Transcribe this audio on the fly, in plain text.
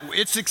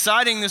It's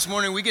exciting this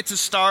morning. We get to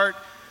start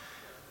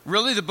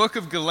really the book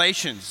of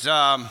Galatians.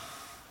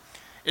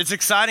 It's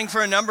exciting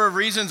for a number of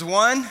reasons.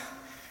 One,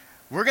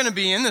 we're going to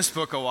be in this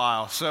book a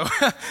while, so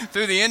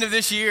through the end of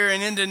this year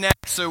and into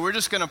next, so we're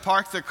just going to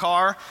park the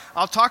car.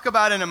 I'll talk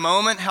about in a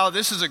moment how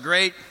this is a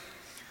great,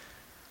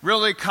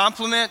 really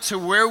compliment to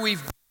where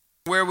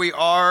we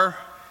are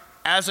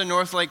as a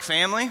Northlake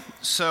family.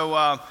 So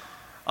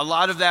a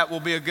lot of that will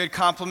be a good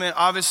compliment.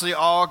 Obviously,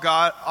 all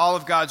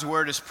of God's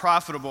word is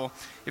profitable.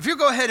 If you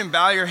go ahead and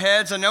bow your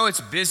heads, I know it's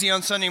busy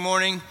on Sunday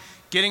morning,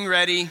 getting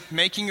ready,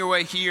 making your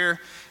way here.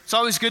 It's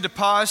always good to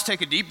pause,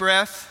 take a deep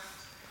breath,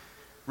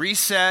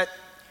 reset,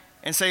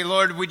 and say,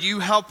 Lord, would you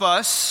help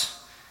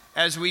us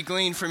as we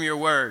glean from your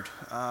word?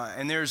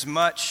 And there's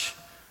much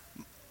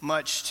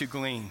to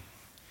glean.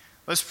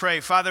 Let's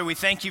pray. Father, we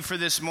thank you for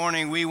this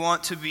morning. We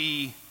want to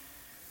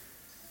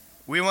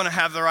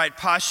have the right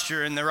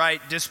posture and the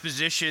right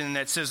disposition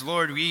that says,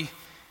 Lord,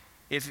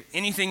 if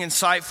anything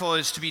insightful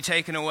is to be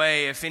taken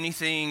away, if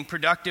anything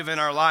productive in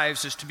our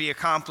lives is to be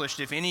accomplished,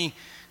 if any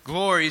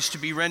glory is to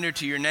be rendered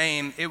to your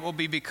name, it will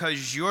be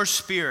because your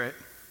Spirit,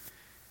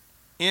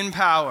 in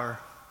power,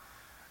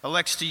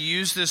 elects to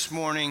use this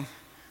morning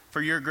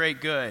for your great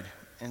good.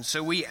 And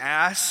so we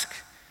ask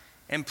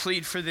and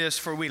plead for this,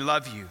 for we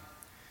love you.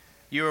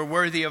 You are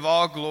worthy of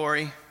all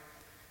glory.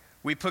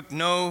 We put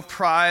no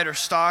pride or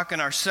stock in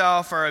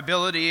ourselves, our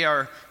ability,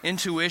 our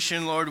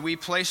intuition, Lord. We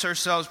place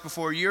ourselves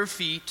before your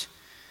feet,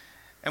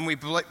 and we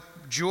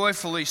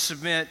joyfully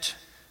submit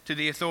to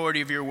the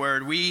authority of your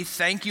word. We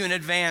thank you in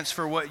advance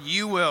for what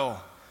you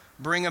will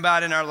bring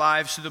about in our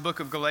lives through the book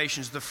of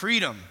Galatians, the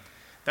freedom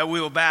that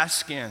we will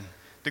bask in,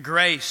 the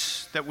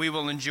grace that we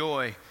will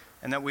enjoy,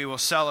 and that we will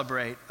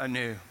celebrate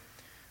anew.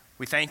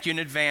 We thank you in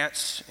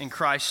advance. In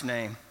Christ's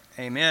name,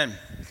 amen.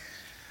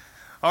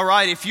 All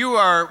right,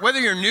 whether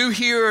you're new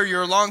here or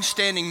you're a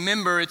long-standing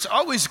member, it's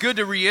always good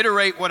to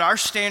reiterate what our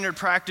standard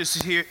practice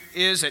here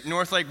is at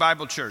Northlake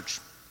Bible Church.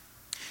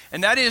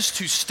 And that is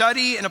to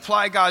study and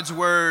apply God's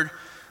word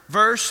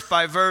verse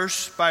by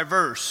verse by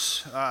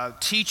verse,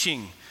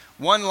 teaching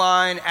one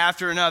line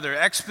after another,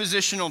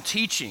 expositional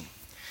teaching.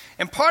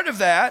 And part of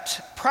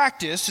that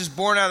practice is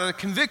born out of the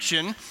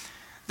conviction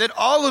that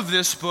all of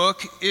this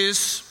book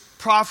is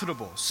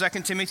profitable,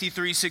 2 Timothy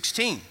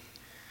 3:16.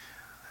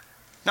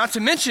 Not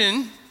to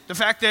mention the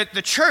fact that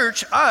the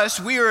church,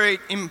 we are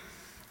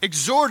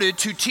exhorted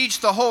to teach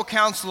the whole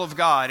counsel of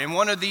God. And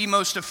one of the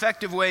most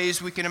effective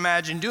ways we can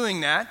imagine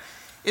doing that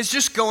is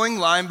just going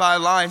line by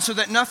line so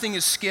that nothing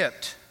is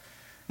skipped,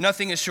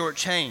 nothing is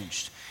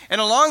shortchanged. And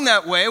along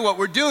that way, what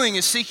we're doing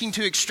is seeking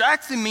to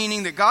extract the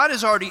meaning that God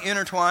has already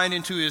intertwined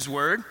into his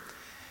word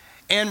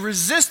and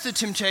resist the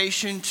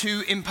temptation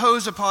to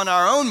impose upon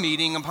our own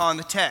meaning upon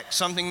the text,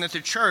 something that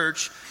the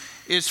church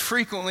is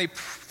frequently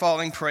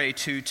falling prey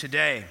to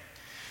today.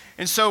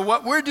 And so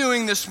what we're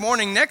doing this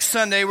morning, next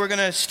Sunday, we're going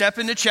to step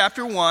into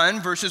chapter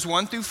 1, verses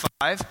 1 through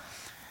 5.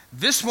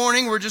 This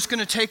morning, we're just going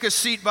to take a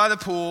seat by the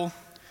pool,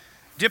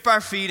 dip our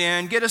feet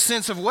in, get a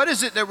sense of what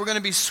is it that we're going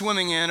to be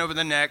swimming in over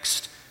the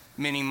next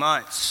many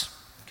months,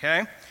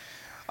 okay?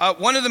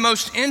 One of the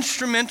most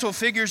instrumental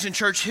figures in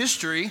church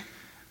history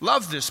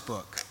loved this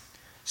book.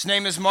 His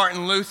name is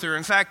Martin Luther.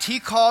 In fact, he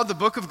called the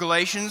book of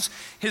Galatians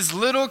his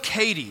little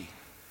Katie.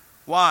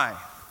 Why?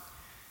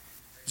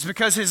 It's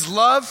because his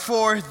love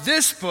for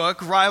this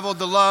book rivaled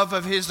the love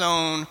of his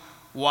own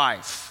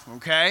wife,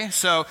 okay?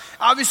 So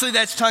obviously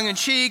that's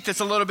tongue-in-cheek.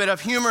 That's a little bit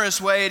of humorous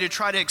way to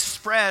try to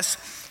express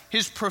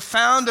his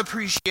profound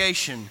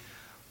appreciation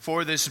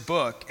for this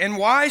book. And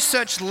why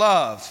such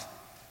love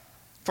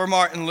for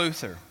Martin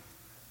Luther?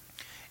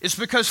 It's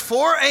because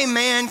for a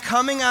man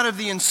coming out of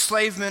the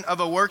enslavement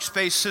of a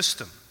works-based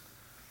system,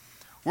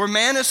 where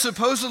man is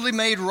supposedly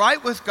made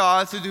right with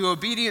God through the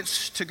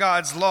obedience to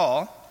God's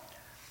law,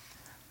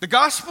 the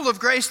gospel of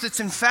grace that's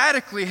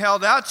emphatically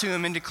held out to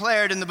him and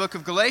declared in the book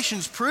of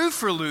Galatians proved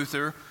for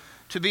Luther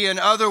to be an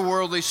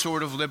otherworldly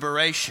sort of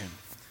liberation.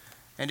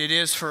 And it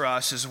is for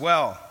us as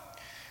well.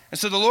 And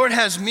so the Lord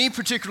has me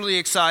particularly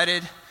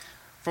excited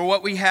for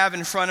what we have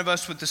in front of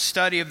us with the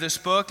study of this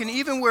book and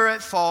even where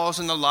it falls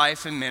in the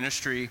life and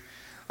ministry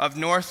of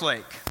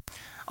Northlake.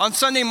 On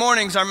Sunday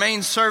mornings, our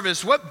main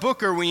service, what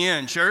book are we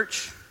in,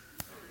 church?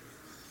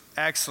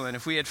 Excellent.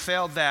 If we had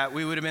failed that,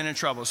 we would have been in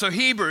trouble. So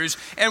Hebrews,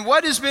 and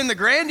what has been the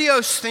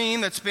grandiose theme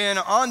that's been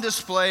on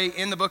display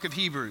in the book of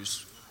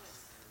Hebrews?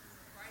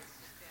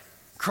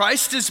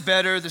 Christ is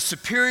better, the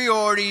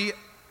superiority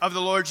of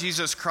the Lord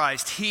Jesus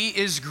Christ. He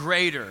is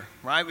greater,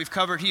 right? We've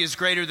covered he is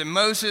greater than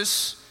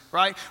Moses,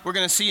 right? We're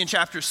going to see in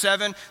chapter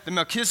 7, the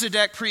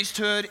Melchizedek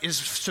priesthood is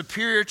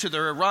superior to the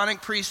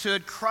Aaronic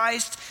priesthood.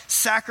 Christ's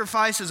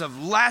sacrifice is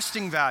of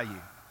lasting value.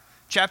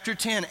 Chapter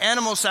 10,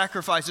 animal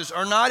sacrifices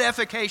are not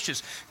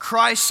efficacious.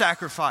 Christ's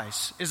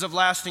sacrifice is of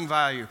lasting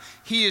value.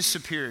 He is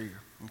superior,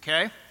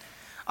 okay?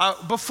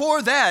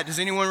 Before that, does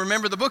anyone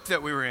remember the book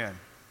that we were in?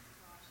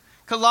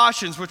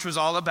 Colossians, which was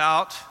all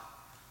about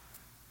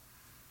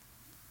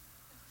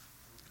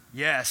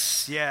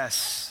Yes.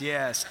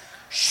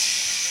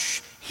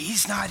 Shh.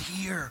 He's not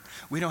here.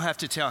 We don't have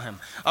to tell him.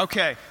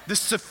 Okay, the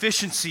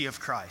sufficiency of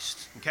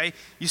Christ, okay?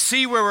 You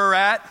see where we're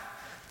at?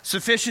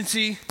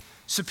 Sufficiency,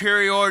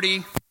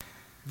 superiority.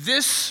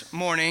 This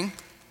morning,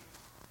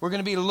 we're going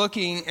to be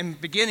looking and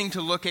beginning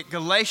to look at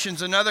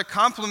Galatians, another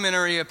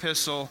complementary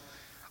epistle,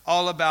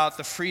 all about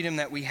the freedom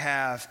that we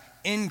have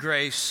in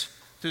grace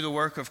through the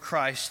work of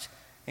Christ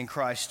and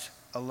Christ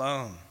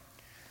alone.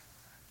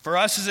 For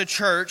us as a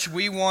church,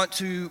 we want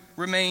to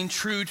remain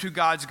true to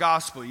God's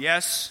gospel,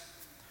 yes?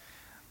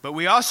 But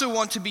we also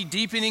want to be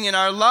deepening in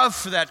our love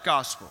for that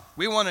gospel.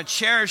 We want to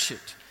cherish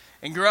it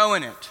and grow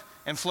in it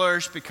and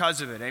flourish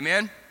because of it.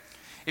 Amen?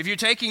 If you're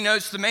taking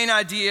notes, the main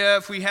idea,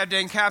 if we had to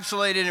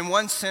encapsulate it in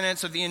one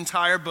sentence of the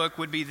entire book,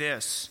 would be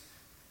this.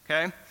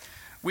 Okay?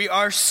 We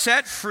are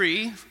set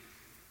free.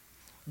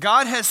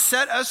 God has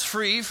set us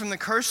free from the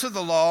curse of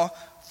the law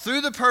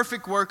through the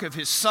perfect work of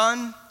his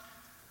Son,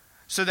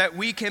 so that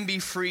we can be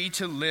free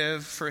to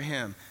live for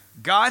him.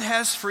 God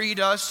has freed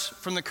us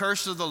from the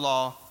curse of the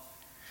law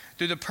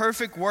through the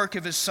perfect work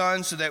of his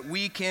Son, so that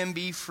we can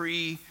be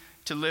free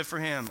to live for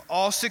him.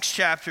 All 6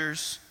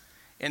 chapters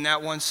in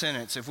that one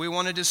sentence. If we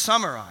wanted to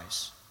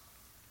summarize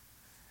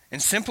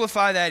and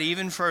simplify that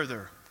even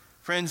further,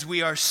 friends,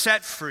 we are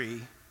set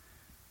free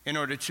in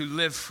order to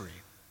live free.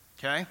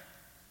 Okay?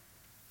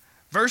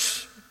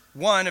 Verse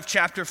 1 of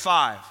chapter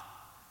 5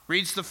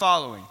 reads the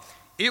following.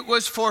 It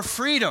was for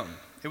freedom.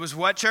 It was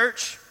what,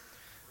 church?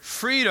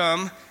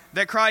 Freedom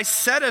that Christ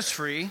set us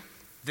free.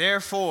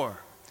 Therefore,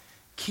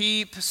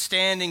 keep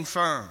standing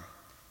firm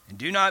and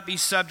do not be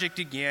subject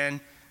again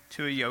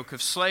to a yoke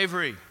of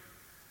slavery.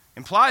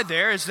 Implied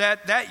there is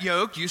that that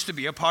yoke used to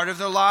be a part of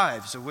their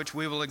lives, of which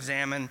we will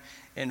examine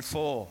in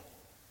full.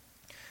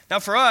 Now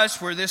for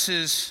us, where this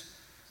is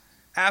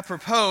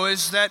apropos,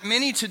 is that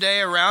many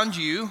today around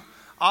you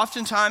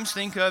oftentimes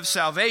think of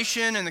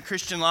salvation and the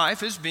Christian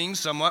life as being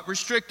somewhat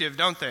restrictive,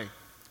 don't they?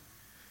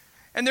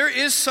 And there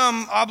is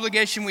some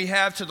obligation we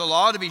have to the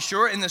law, to be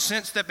sure, in the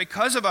sense that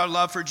because of our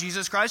love for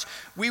Jesus Christ,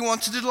 we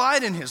want to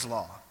delight in his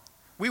law.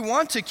 We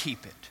want to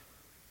keep it.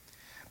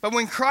 But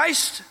when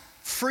Christ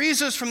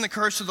frees us from the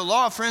curse of the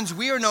law, friends,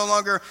 we are no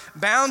longer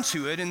bound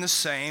to it in the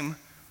same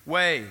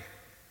way.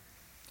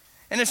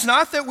 And it's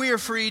not that we are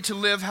free to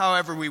live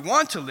however we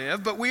want to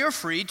live, but we are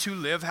free to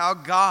live how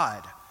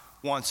God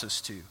wants us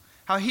to,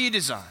 how he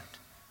designed,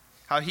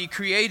 how he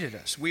created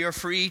us. We are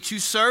free to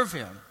serve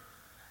him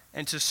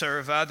and to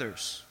serve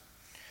others.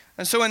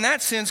 And so in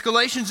that sense,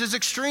 Galatians is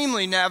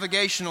extremely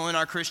navigational in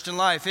our Christian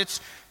life. It's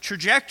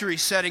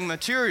trajectory-setting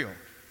material,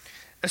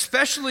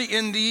 especially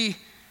in the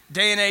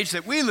day and age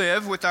that we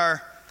live with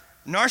our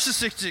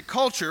narcissistic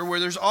culture, where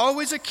there's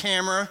always a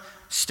camera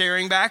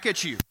staring back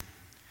at you.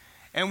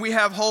 And we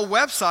have whole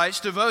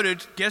websites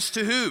devoted, guess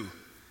to who?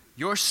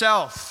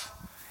 Yourself.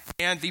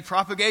 And the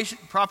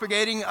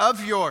propagating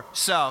of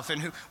yourself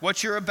and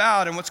what you're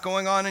about and what's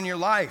going on in your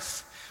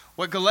life.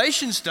 What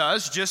Galatians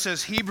does, just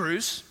as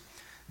Hebrews,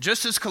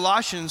 just as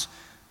Colossians,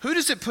 who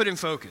does it put in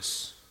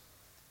focus?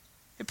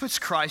 It puts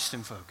Christ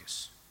in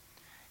focus.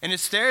 And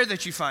it's there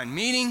that you find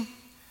meaning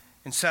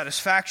and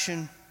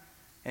satisfaction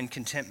and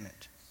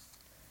contentment.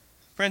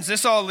 Friends,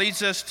 this all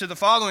leads us to the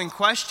following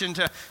question,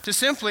 to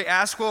simply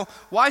ask, well,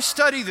 why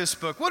study this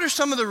book? What are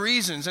some of the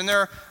reasons? And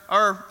there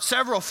are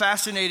several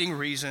fascinating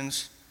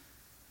reasons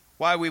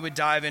why we would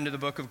dive into the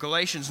book of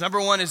Galatians. Number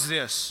one is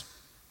this.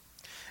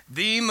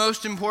 The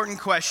most important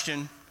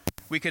question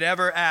we could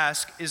ever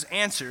ask is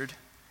answered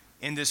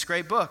in this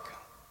great book.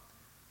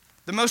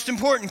 The most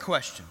important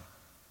question.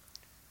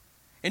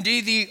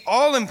 Indeed, the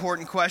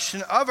all-important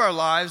question of our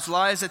lives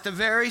lies at the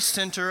very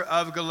center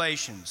of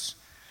Galatians.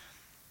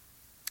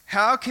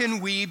 How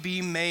can we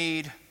be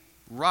made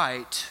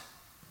right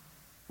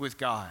with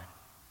God?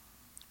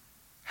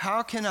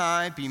 How can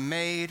I be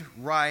made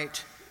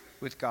right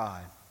with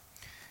God?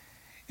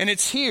 And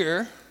it's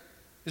here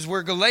is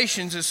where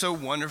Galatians is so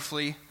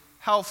wonderfully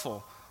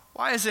helpful.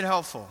 Why is it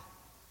helpful?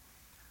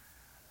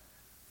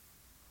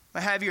 I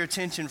have your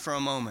attention for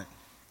a moment.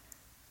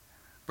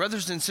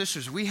 Brothers and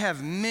sisters, we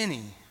have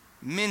many,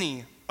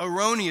 many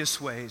erroneous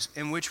ways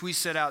in which we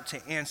set out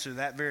to answer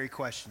that very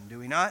question, do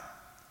we not?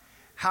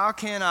 How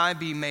can I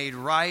be made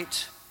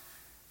right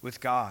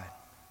with God?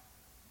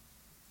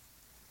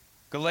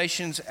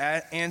 Galatians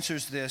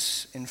answers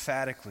this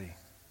emphatically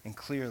and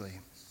clearly.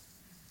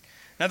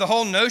 Now, the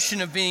whole notion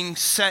of being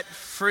set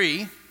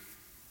free,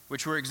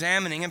 which we're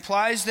examining,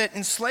 implies that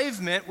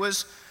enslavement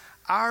was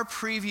our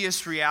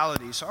previous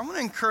reality. So I want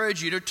to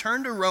encourage you to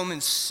turn to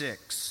Romans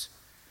 6.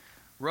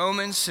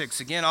 Romans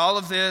 6. Again, all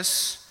of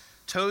this,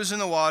 toes in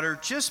the water,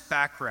 just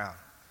background.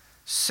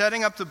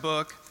 Setting up the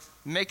book,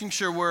 making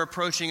sure we're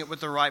approaching it with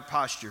the right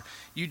posture.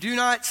 You do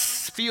not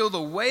feel the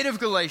weight of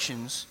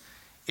Galatians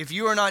if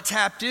you are not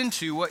tapped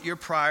into what your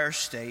prior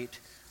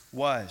state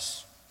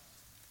was.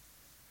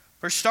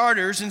 For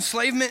starters,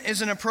 enslavement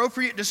is an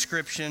appropriate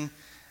description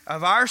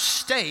of our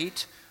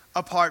state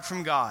apart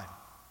from God.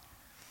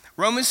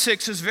 Romans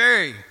 6 is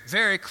very,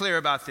 very clear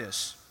about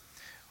this.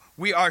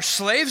 We are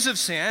slaves of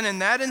sin,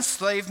 and that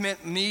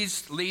enslavement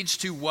leads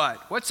to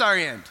what? What's our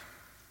end?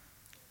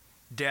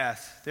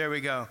 Death. There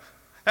we go.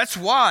 That's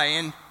why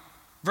in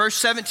verse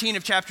 17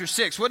 of chapter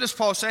 6, what does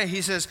Paul say?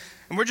 He says,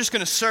 and we're just going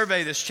to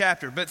survey this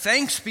chapter, but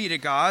thanks be to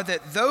God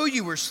that though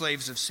you were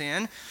slaves of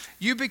sin,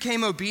 you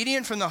became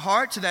obedient from the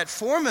heart to that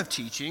form of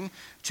teaching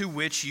to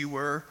which you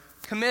were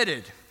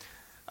committed.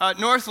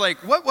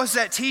 Northlake, what was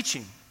that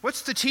teaching?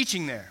 What's the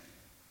teaching there?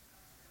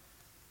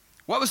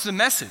 What was the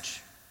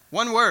message?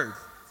 One word.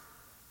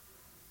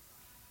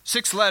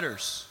 6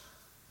 letters.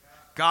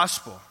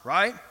 Gospel,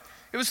 right?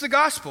 It was the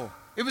gospel.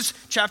 It was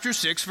chapter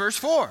 6, verse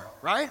 4,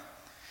 right?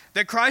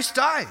 That Christ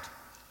died.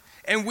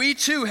 And we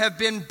too have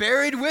been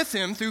buried with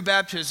him through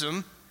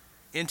baptism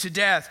into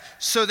death,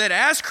 so that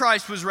as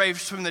Christ was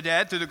raised from the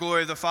dead through the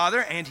glory of the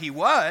Father, and he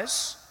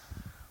was,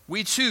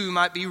 we too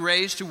might be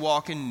raised to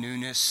walk in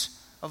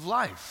newness of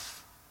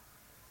life.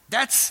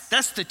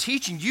 That's the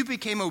teaching. You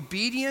became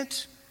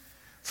obedient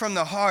from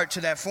the heart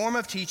to that form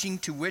of teaching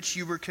to which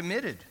you were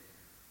committed.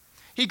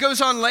 He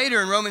goes on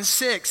later in Romans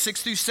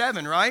 6 through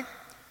 7, right?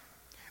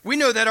 We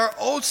know that our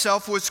old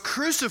self was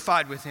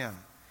crucified with him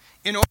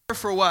in order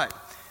for what?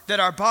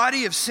 That our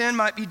body of sin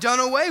might be done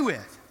away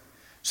with,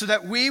 so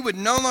that we would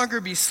no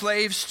longer be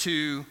slaves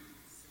to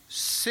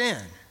sin.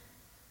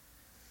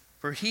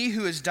 For he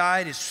who has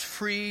died is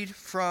freed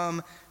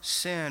from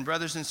sin.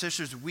 Brothers and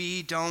sisters,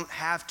 we don't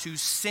have to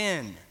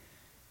sin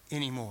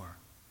anymore.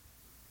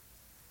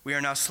 We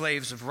are now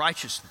slaves of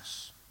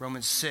righteousness.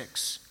 Romans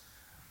 6,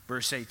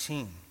 verse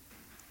 18.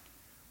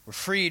 We're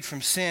freed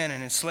from sin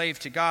and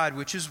enslaved to God,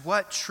 which is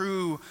what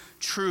true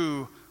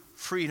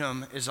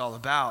freedom is all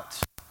about.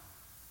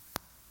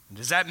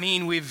 Does that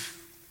mean we've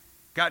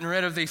gotten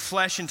rid of the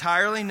flesh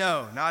entirely?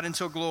 No, not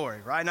until glory,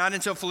 right? Not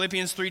until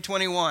Philippians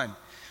 3:21,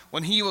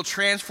 when he will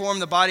transform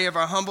the body of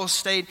our humble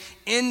state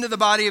into the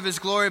body of his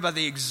glory by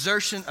the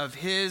exertion of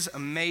his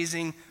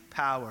amazing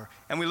power.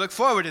 And we look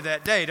forward to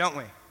that day, don't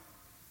we?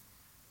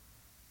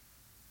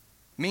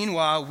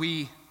 Meanwhile,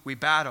 we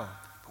battle,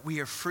 but we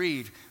are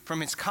freed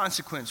from its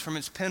consequence, from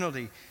its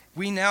penalty.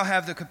 We now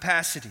have the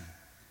capacity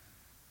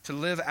to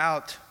live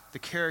out the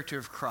character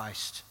of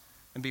Christ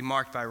and be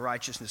marked by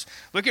righteousness.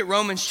 Look at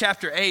Romans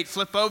chapter 8.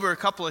 Flip over a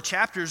couple of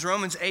chapters.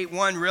 Romans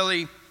 8:1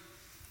 really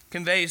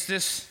conveys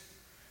this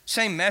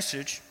same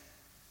message.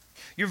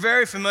 You're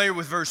very familiar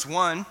with verse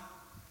 1.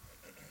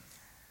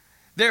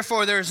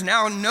 Therefore, there is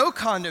now no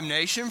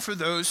condemnation for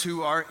those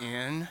who are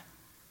in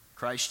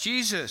Christ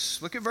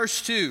Jesus. Look at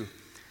verse 2.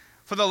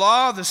 For the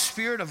law of the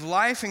Spirit of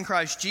life in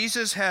Christ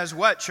Jesus has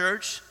what,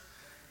 church?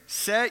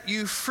 Set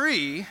you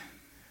free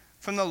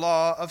from the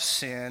law of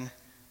sin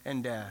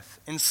and death.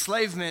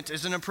 Enslavement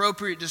is an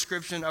appropriate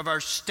description of our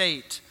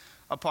state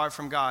apart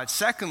from God.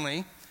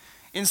 Secondly,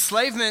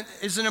 enslavement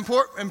is an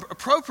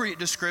appropriate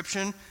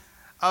description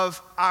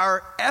of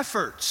our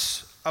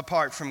efforts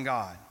apart from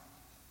God.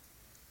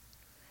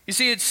 You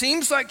see, it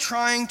seems like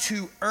trying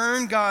to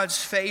earn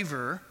God's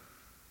favor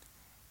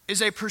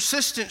is a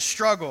persistent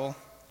struggle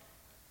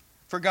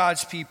for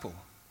God's people.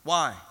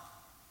 Why?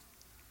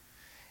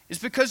 It's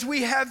because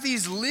we have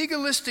these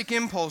legalistic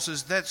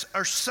impulses that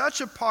are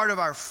such a part of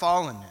our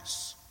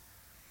fallenness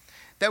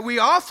that we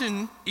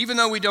often, even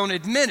though we don't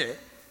admit it,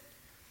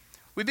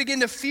 we begin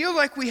to feel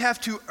like we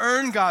have to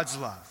earn God's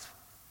love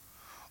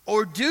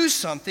or do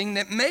something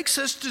that makes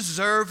us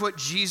deserve what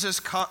Jesus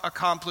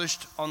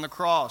accomplished on the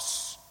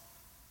cross.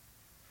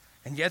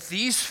 And yet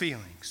these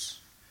feelings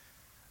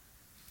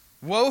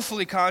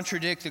woefully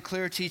contradict the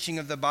clear teaching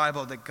of the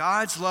Bible that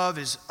God's love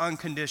is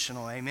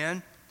unconditional,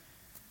 amen?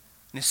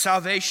 And his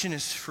salvation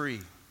is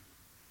free.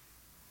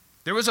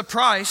 There was a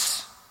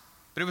price,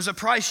 but it was a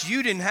price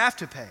you didn't have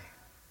to pay.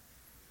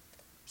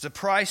 It was a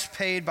price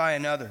paid by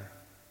another.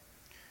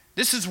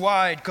 This is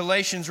why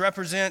Galatians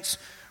represents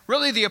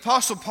really the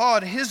Apostle Paul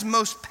at his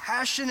most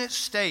passionate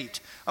state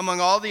among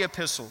all the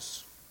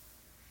epistles.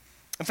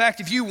 In fact,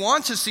 if you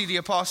want to see the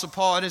Apostle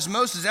Paul at his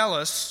most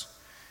zealous,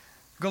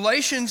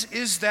 Galatians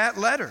is that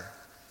letter.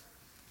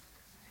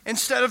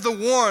 Instead of the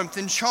warmth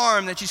and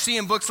charm that you see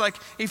in books like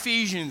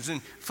Ephesians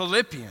and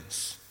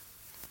Philippians.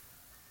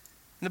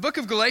 In the book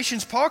of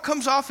Galatians, Paul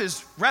comes off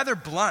as rather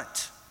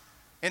blunt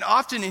and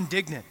often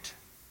indignant.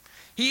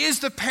 He is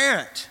the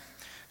parent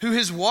who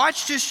has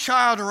watched his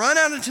child run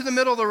out into the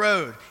middle of the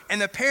road,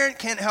 and the parent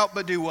can't help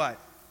but do what?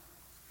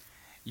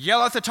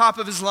 Yell at the top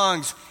of his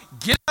lungs,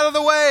 "Get out of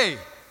the way!"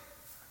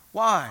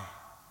 Why?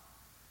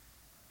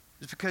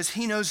 It's because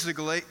he knows the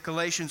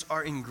Galatians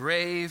are in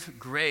grave,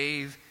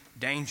 grave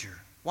danger.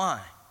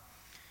 Why?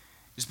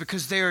 It's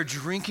because they are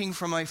drinking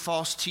from a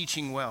false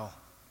teaching well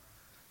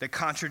that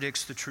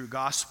contradicts the true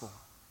gospel.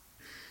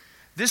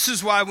 This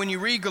is why when you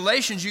read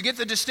Galatians, you get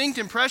the distinct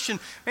impression,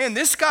 man,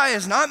 this guy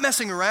is not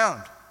messing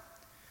around.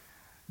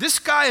 This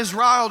guy is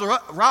riled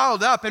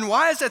up. And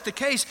why is that the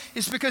case?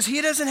 It's because he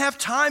doesn't have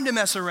time to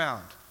mess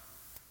around.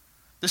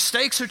 The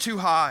stakes are too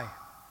high.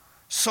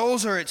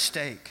 Souls are at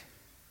stake.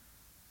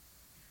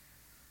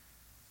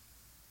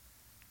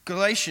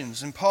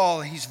 Galatians and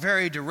Paul, he's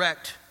very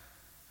direct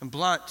and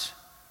blunt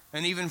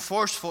and even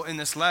forceful in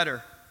this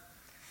letter.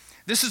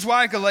 This is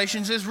why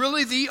Galatians is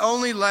really the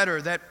only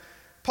letter that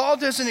Paul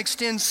doesn't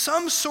extend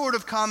some sort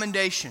of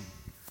commendation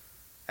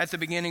at the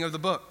beginning of the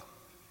book,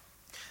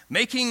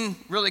 making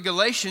really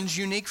Galatians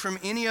unique from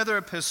any other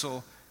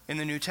epistle in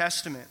the New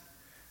Testament.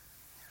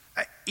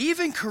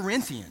 Even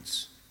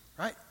Corinthians,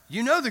 right?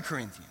 You know the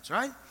Corinthians,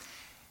 right?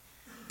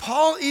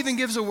 Paul even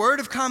gives a word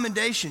of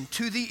commendation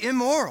to the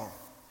immoral,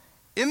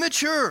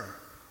 immature,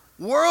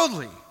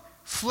 worldly,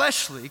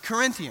 fleshly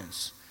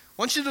Corinthians.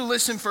 I want you to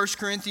listen 1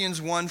 Corinthians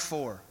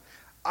 1:4.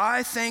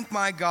 I thank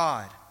my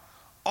God,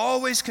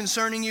 always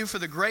concerning you for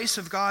the grace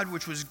of God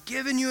which was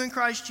given you in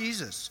Christ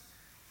Jesus,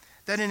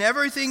 that in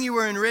everything you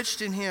were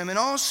enriched in him, in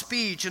all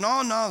speech and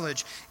all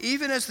knowledge,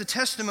 even as the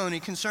testimony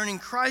concerning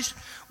Christ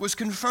was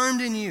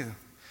confirmed in you,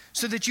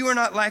 so that you are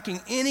not lacking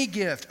any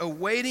gift,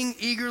 awaiting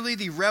eagerly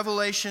the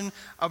revelation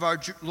of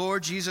our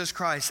Lord Jesus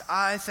Christ.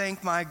 I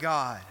thank my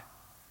God.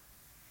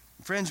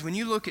 Friends, when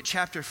you look at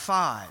chapter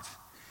 5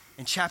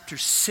 and chapter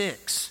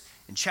 6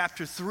 and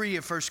chapter 3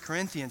 of 1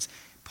 Corinthians,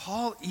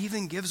 Paul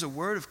even gives a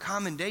word of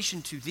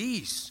commendation to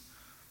these.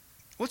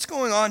 What's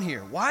going on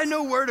here? Why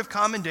no word of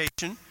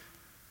commendation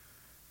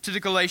to the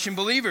Galatian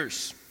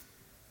believers?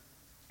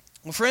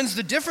 Well, friends,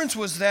 the difference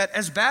was that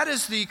as bad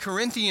as the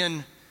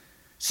Corinthian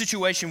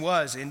situation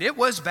was, and it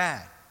was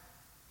bad,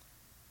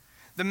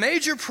 the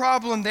major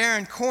problem there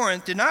in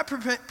Corinth did not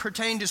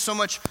pertain to so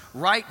much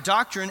right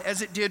doctrine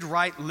as it did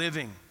right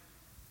living.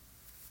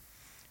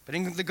 But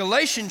in the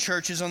Galatian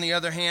churches, on the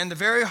other hand, the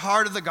very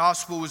heart of the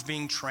gospel was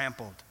being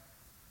trampled.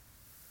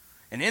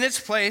 And in its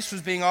place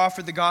was being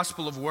offered the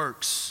gospel of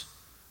works,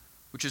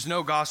 which is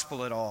no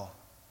gospel at all,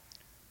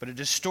 but a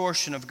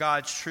distortion of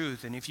God's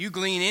truth. And if you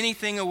glean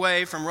anything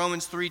away from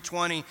Romans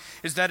 3:20,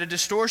 is that a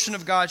distortion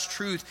of God's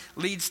truth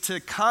leads to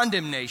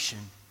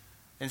condemnation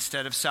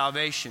instead of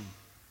salvation.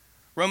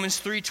 Romans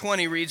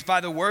 3:20 reads,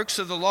 by the works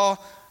of the law,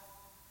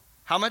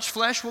 how much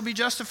flesh will be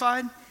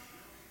justified?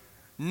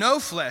 No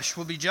flesh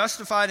will be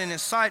justified in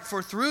his sight,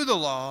 for through the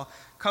law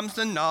comes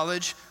the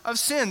knowledge of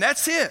sin.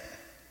 That's it.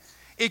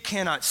 It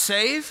cannot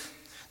save,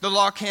 the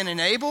law can't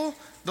enable,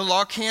 the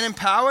law can't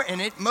empower,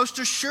 and it most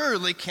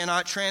assuredly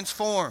cannot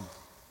transform.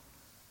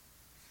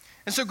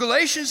 And so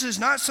Galatians is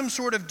not some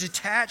sort of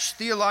detached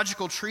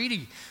theological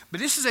treaty,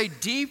 but this is a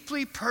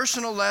deeply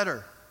personal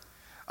letter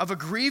of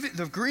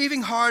the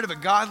grieving heart of a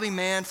godly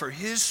man for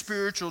his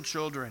spiritual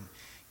children.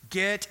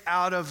 Get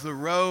out of the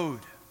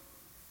road.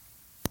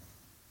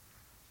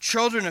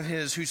 Children of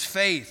his whose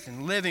faith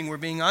and living were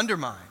being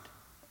undermined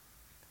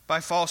by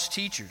false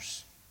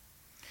teachers.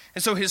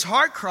 And so his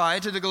heart cry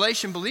to the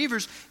Galatian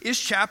believers is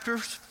chapter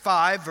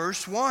 5,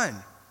 verse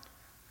 1.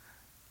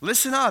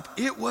 Listen up.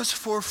 It was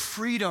for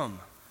freedom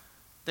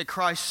that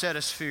Christ set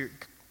us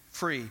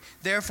free.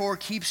 Therefore,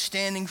 keep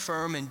standing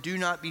firm and do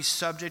not be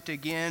subject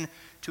again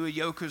to a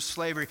yoke of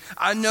slavery.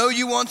 I know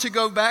you want to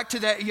go back to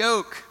that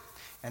yoke.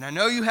 And I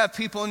know you have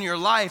people in your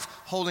life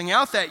holding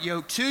out that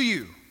yoke to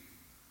you.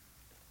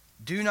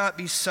 Do not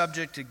be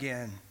subject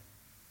again.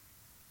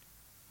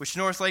 Which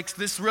Northlake,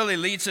 this really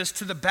leads us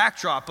to the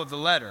backdrop of the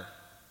letter.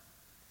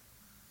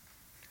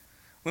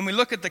 When we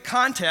look at the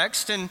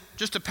context, and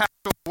just a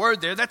pastoral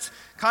word there, that's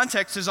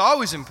context is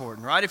always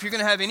important, right? If you're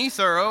going to have any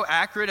thorough,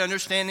 accurate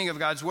understanding of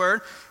God's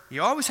word,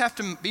 you always have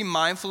to be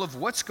mindful of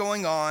what's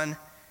going on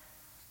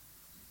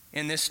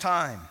in this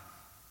time.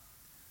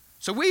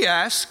 So we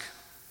ask,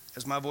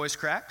 as my voice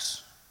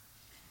cracks,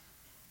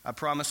 I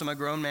promise I'm a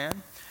grown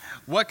man,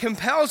 what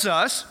compels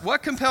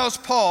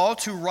Paul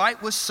to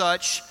write with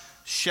such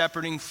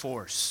shepherding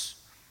force?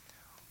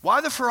 Why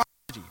the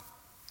ferocity?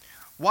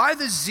 Why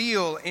the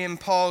zeal in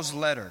Paul's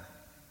letter?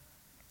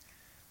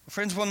 Well,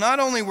 friends, not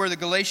only were the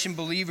Galatian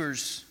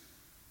believers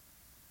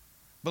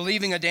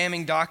believing a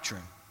damning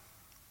doctrine,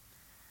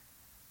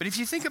 but if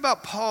you think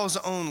about Paul's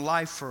own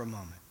life for a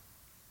moment,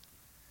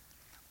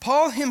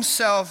 Paul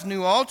himself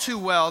knew all too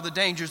well the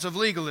dangers of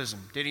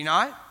legalism, did he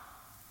not?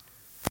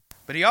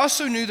 But he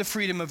also knew the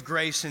freedom of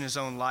grace in his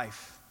own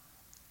life.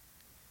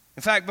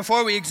 In fact,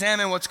 before we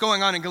examine what's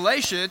going on in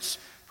Galatia, it's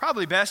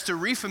probably best to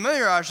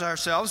refamiliarize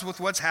ourselves with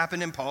what's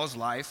happened in Paul's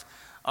life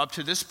up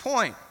to this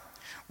point.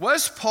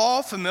 Was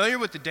Paul familiar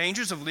with the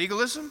dangers of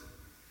legalism?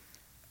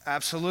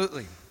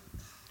 Absolutely.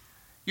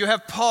 You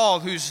have Paul,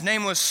 whose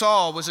name was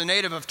Saul, was a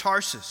native of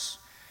Tarsus,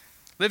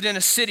 lived in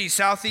a city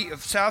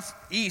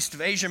southeast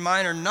of Asia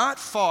Minor, not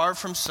far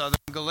from southern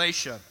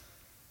Galatia.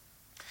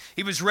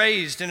 He was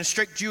raised in a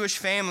strict Jewish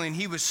family, and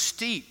he was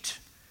steeped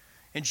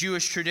in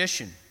Jewish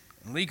tradition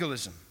and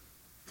legalism.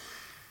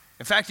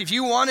 In fact, if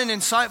you want an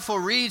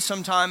insightful read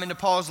sometime into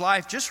Paul's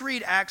life, just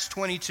read Acts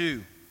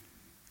 22.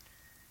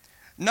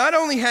 Not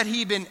only had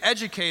he been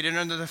educated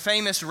under the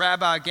famous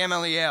Rabbi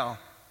Gamaliel,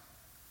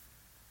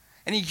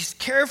 and he's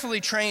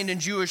carefully trained in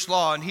Jewish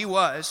law, and he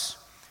was,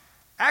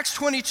 Acts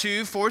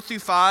 22, 4 through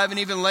 5, and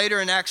even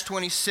later in Acts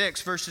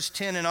 26, verses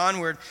 10 and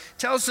onward,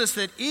 tells us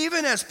that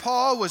even as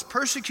Paul was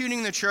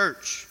persecuting the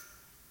church,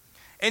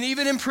 and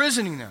even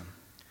imprisoning them,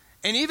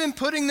 and even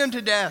putting them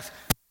to death,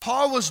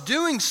 Paul was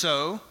doing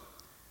so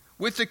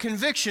with the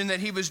conviction that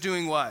he was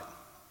doing what?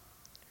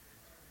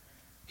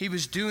 He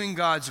was doing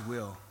God's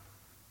will.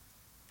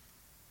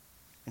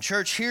 And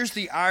church, here's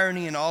the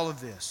irony in all of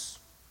this.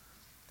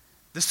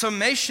 the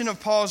summation of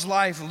Paul's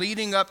life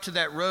leading up to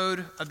that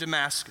road of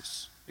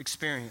Damascus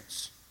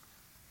experience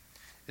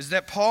is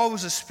that Paul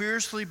was a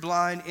spiritually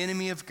blind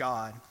enemy of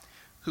God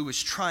who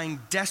was trying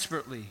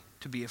desperately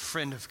to be a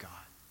friend of God.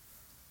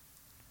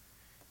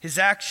 His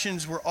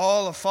actions were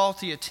all a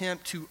faulty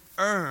attempt to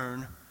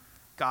earn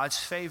God's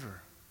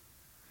favor.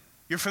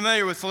 You're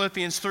familiar with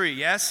Philippians 3,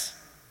 yes?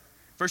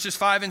 Verses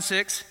 5 and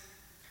 6.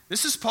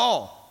 This is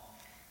Paul.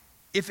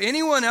 If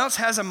anyone else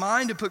has a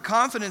mind to put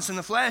confidence in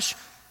the flesh,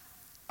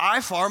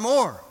 I far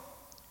more.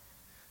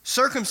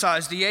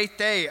 Circumcised the 8th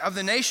day, of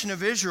the nation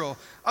of Israel,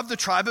 of the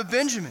tribe of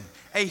Benjamin,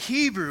 a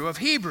Hebrew of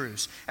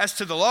Hebrews, as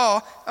to the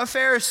law, a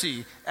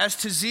Pharisee, as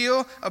to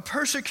zeal, a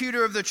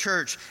persecutor of the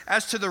church,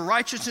 as to the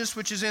righteousness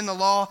which is in the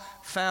law,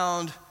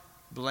 found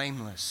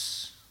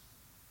blameless.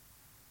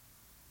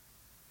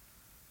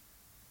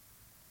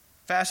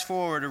 Fast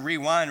forward, or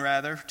rewind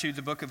rather, to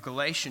the book of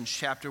Galatians,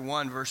 chapter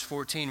 1, verse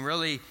 14,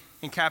 really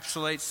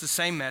encapsulates the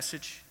same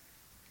message.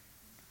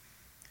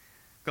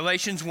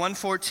 Galatians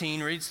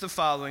 1:14 reads the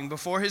following: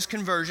 before his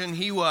conversion,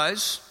 he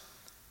was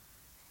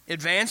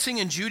advancing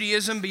in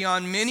Judaism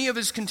beyond many of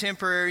his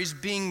contemporaries,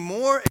 being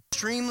more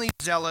extremely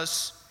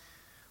zealous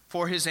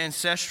for his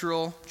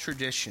ancestral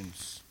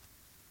traditions.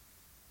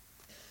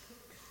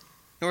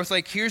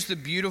 Northlake, here's the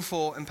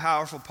beautiful and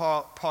powerful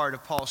part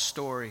of Paul's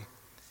story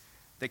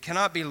that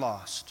cannot be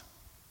lost.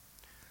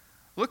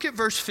 Look at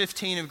verse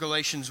 15 of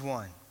Galatians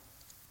 1.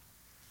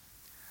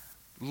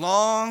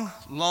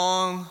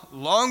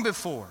 Long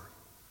before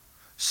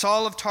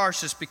Saul of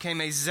Tarsus became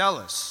a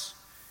zealous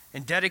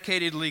and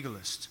dedicated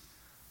legalist.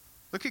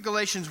 Look at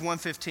Galatians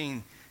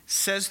 1:15.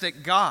 Says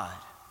that God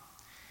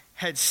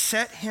had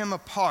set him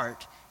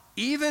apart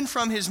even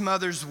from his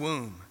mother's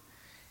womb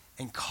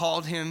and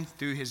called him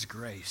through his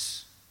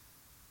grace.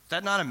 Is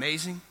that not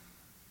amazing?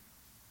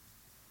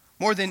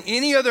 More than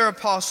any other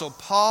apostle,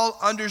 Paul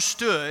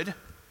understood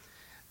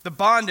the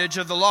bondage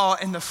of the law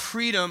and the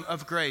freedom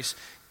of grace.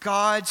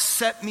 God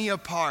set me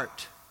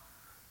apart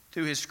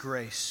through his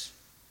grace.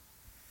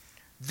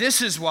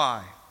 This is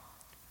why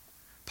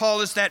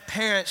Paul is that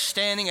parent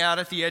standing out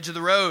at the edge of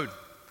the road,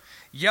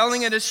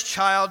 yelling at his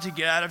child to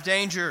get out of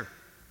danger.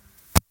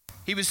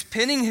 He was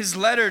penning his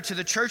letter to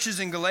the churches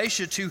in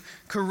Galatia to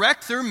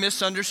correct their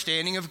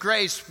misunderstanding of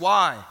grace.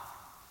 Why?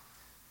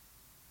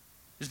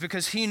 It's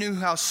because he knew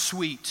how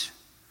sweet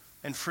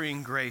and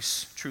freeing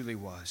grace truly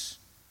was.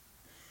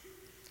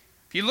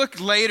 If you look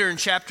later in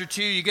chapter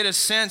 2, you get a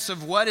sense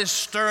of what is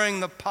stirring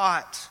the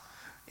pot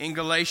in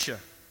Galatia.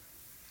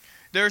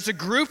 There's a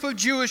group of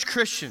Jewish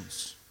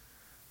Christians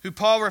who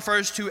Paul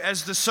refers to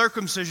as the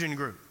circumcision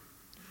group.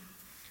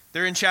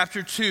 They're in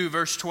chapter 2,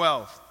 verse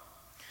 12.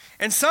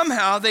 And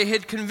somehow they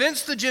had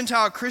convinced the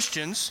Gentile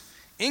Christians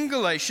in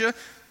Galatia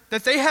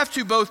that they have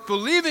to both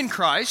believe in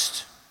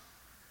Christ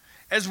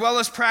as well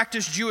as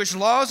practice Jewish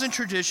laws and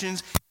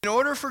traditions in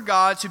order for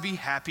God to be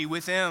happy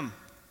with them.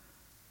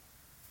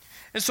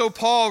 And so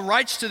Paul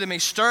writes to them a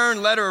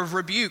stern letter of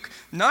rebuke,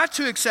 not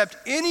to accept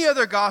any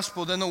other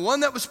gospel than the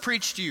one that was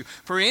preached to you.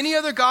 For any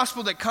other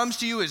gospel that comes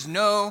to you is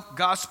no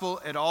gospel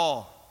at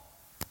all.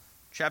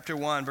 Chapter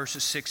 1,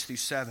 verses 6 through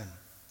 7.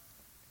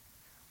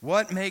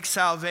 What makes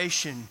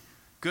salvation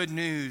good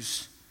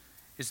news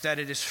is that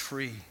it is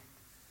free.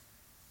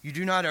 You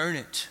do not earn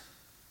it.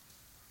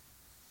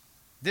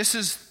 This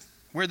is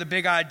where the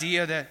big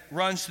idea that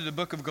runs through the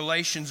book of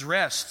Galatians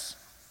rests.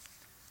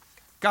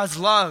 God's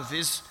love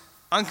is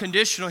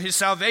unconditional. His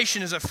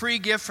salvation is a free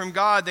gift from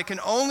God that can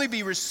only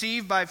be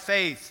received by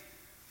faith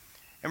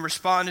and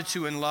responded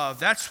to in love.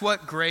 That's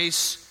what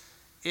grace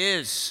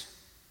is.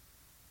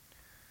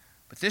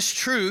 But this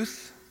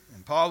truth,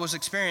 and Paul was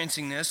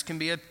experiencing this, can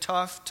be a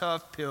tough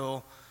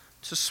pill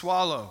to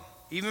swallow,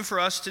 even for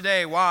us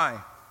today. Why?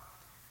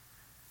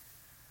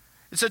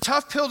 It's a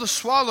tough pill to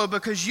swallow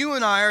because you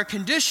and I are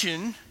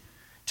conditioned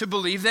to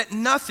believe that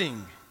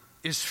nothing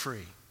is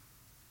free.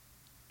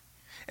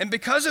 And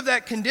because of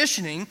that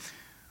conditioning,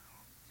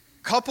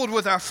 coupled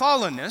with our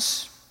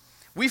fallenness,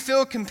 we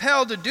feel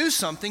compelled to do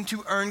something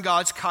to earn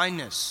God's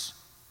kindness.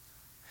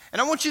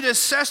 And I want you to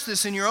assess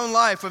this in your own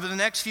life over the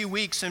next few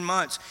weeks and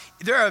months.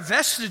 There are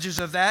vestiges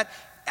of that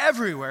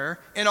everywhere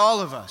in all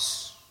of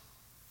us.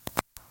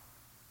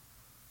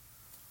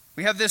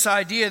 We have this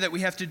idea that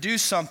we have to do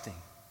something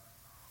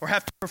or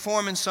have to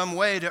perform in some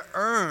way to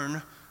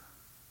earn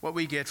what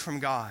we get from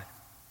God.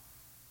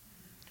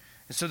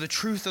 And so the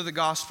truth of the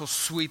gospel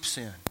sweeps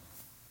in.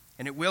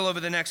 And it will over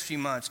the next few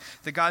months,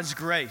 that God's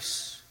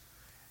grace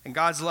and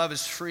God's love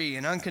is free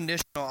and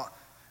unconditional,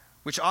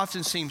 which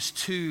often seems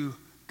too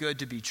good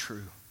to be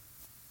true.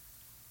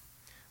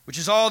 Which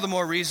is all the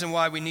more reason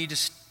why we need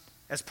to,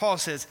 as Paul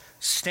says,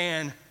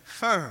 stand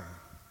firm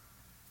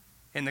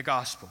in the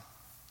gospel,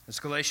 as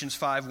Galatians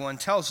 5:1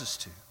 tells us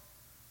to.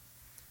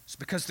 It's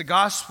because the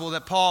gospel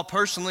that Paul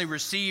personally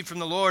received from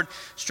the Lord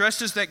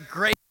stresses that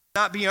grace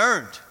cannot be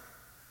earned.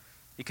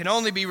 It can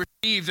only be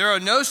received. There are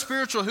no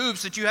spiritual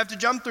hoops that you have to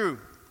jump through.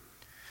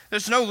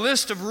 There's no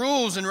list of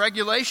rules and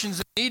regulations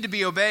that need to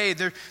be obeyed.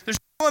 There's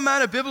no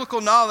amount of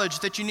biblical knowledge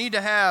that you need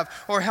to have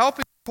or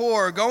helping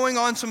poor, or going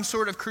on some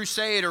sort of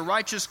crusade or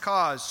righteous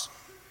cause.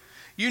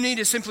 You need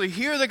to simply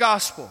hear the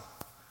gospel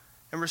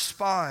and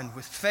respond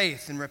with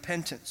faith and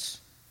repentance.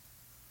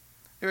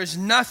 There is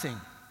nothing,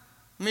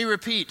 let me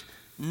repeat,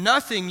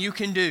 nothing you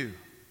can do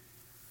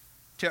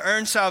to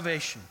earn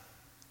salvation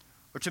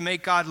or to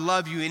make God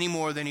love you any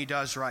more than he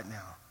does right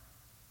now.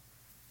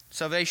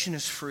 Salvation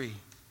is free,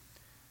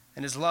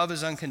 and his love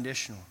is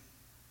unconditional.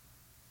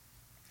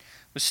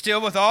 But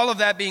still, with all of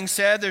that being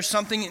said, there's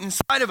something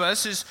inside of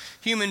us as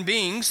human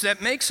beings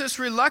that makes us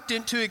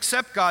reluctant to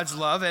accept God's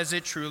love as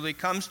it truly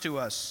comes to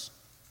us.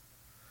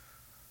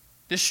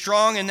 This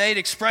strong, innate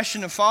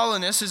expression of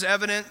fallenness is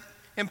evident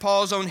in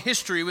Paul's own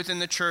history within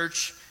the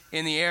church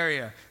in the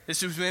area.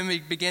 This is when we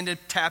begin to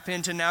tap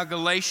into now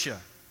Galatia.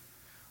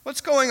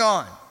 What's going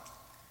on?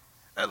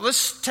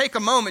 Let's take a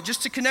moment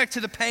just to connect to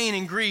the pain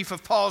and grief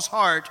of Paul's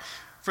heart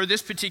for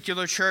this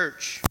particular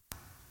church.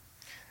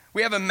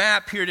 We have a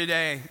map here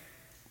today.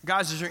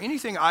 Guys, is there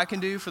anything I can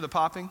do for the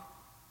popping?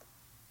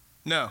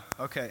 No?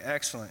 Okay,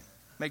 excellent.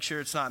 Make sure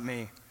it's not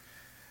me.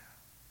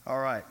 All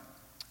right.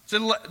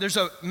 So there's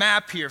a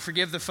map here.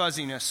 Forgive the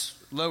fuzziness.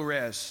 Low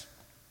res.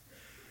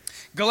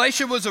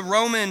 Galatia was a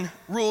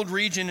Roman-ruled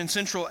region in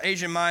Central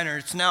Asia Minor.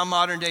 It's now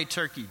modern-day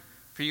Turkey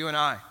for you and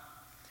I.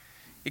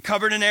 It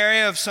covered an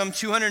area of some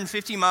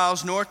 250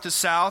 miles north to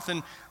south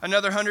and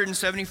another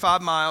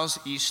 175 miles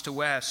east to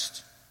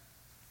west.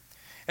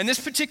 And this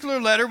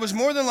particular letter was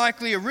more than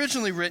likely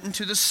originally written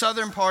to the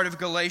southern part of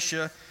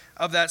Galatia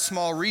of that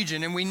small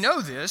region. And we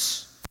know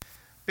this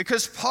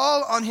because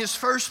Paul, on his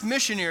first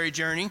missionary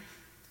journey,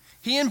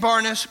 he and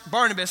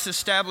Barnabas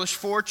established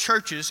 4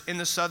 churches in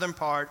the southern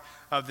part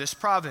of this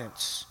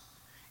province,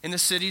 in the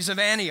cities of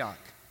Antioch,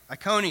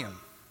 Iconium,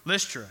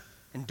 Lystra,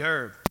 and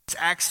Derbe. It's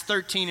Acts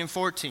 13 and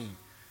 14,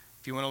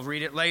 if you want to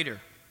read it later.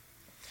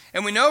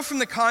 And we know from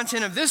the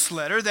content of this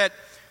letter that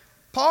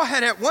Paul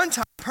had at one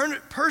time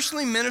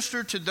personally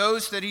ministered to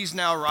those that he's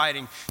now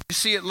writing. You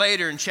see it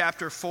later in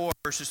chapter 4,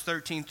 verses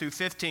 13 through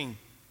 15.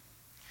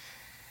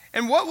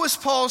 And what was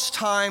Paul's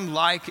time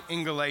like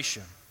in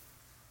Galatia?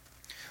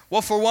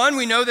 Well, for one,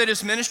 we know that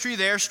his ministry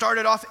there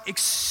started off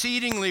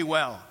exceedingly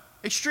well,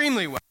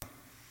 extremely well.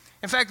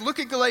 In fact, look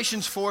at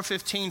Galatians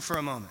 4:15 for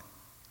a moment.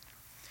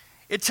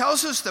 It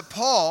tells us that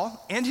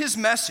Paul and his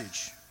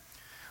message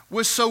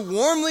was so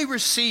warmly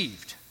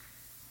received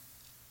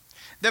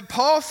that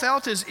Paul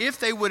felt as if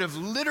they would have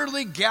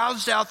literally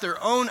gouged out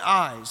their own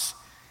eyes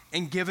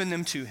and given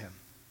them to him.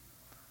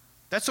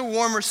 That's a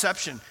warm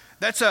reception.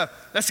 That's a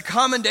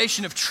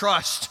commendation of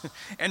trust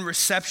and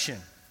reception.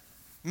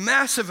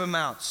 Massive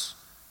amounts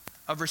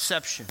of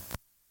reception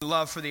and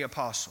love for the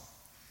apostle.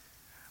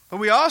 But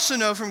we also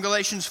know from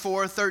Galatians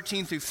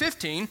 4:13 through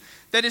 15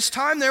 that his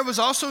time there was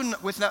also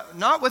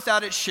not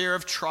without its share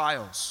of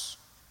trials.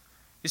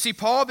 You see,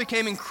 Paul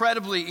became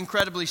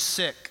incredibly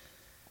sick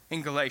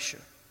in Galatia.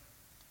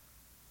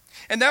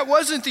 And that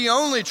wasn't the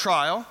only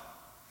trial.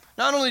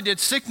 Not only did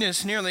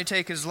sickness nearly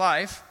take his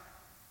life,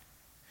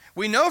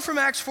 we know from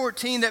Acts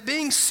 14 that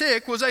being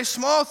sick was a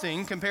small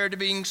thing compared to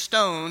being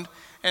stoned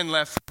and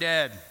left for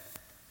dead,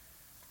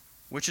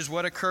 which is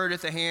what occurred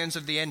at the hands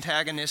of the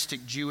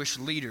antagonistic Jewish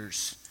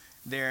leaders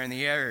there in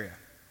the area.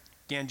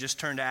 Again, just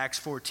turn to Acts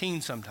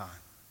 14 sometime.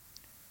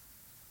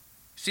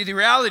 See, the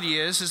reality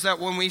is that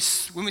when we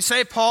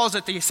say Paul's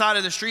at the side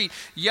of the street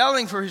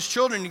yelling for his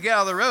children to get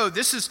out of the road,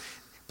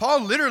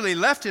 Paul literally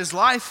left his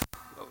life,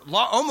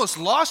 almost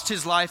lost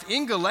his life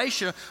in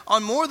Galatia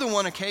on more than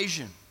one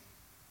occasion.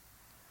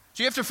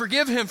 So you have to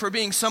forgive him for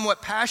being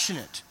somewhat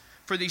passionate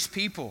for these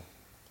people.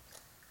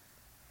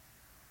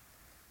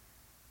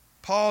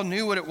 Paul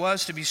knew what it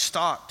was to be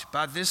stalked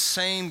by this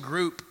same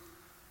group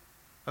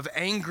of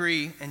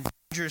angry and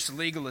dangerous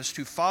legalists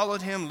who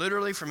followed him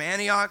literally from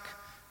Antioch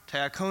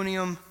to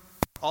Iconium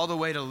all the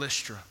way to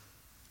Lystra.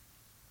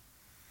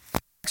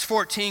 Acts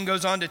 14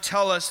 goes on to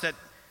tell us that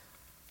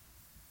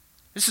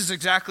this is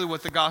exactly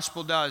what the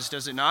gospel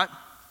does it not?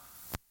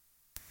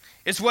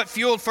 It's what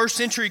fueled first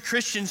century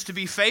Christians to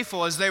be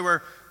faithful as they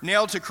were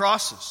nailed to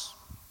crosses.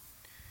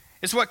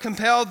 It's what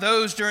compelled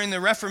those during the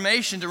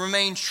Reformation to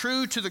remain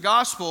true to the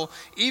gospel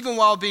even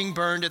while being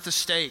burned at the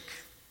stake.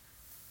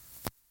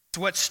 It's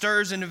what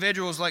stirs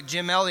individuals like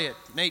Jim Elliot,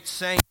 Nate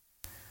Saint,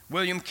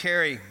 William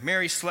Carey,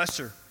 Mary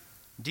Slessor,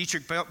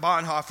 Dietrich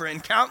Bonhoeffer,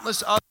 and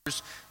countless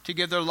others to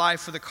give their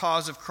life for the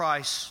cause of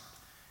Christ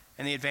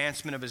and the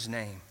advancement of his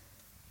name.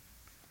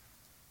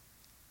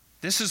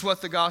 This is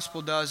what the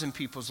gospel does in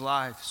people's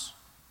lives.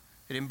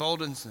 It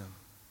emboldens them.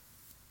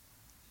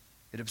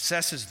 It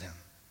obsesses them.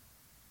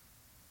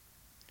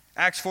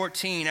 Acts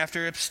 14,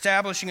 after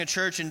establishing a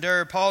church in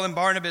Derbe, Paul and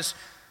Barnabas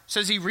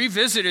says he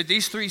revisited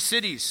these 3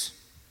 cities,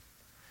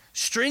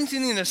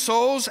 strengthening the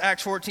souls,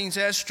 Acts 14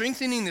 says,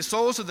 strengthening the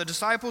souls of the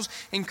disciples,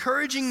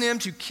 encouraging them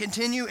to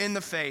continue in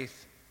the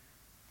faith.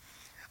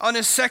 On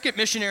his second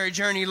missionary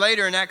journey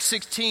later in Acts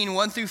 16,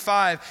 1 through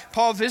 5,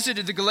 Paul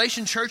visited the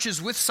Galatian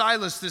churches with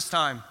Silas this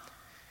time.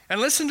 And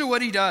listen to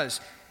what he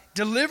does.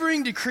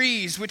 delivering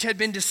decrees which had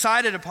been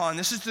decided upon.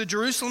 This is the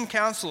Jerusalem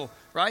Council,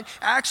 right?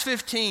 Acts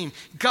 15.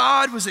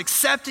 God was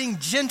accepting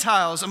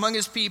Gentiles among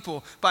his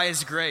people by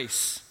his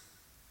grace,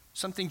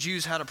 something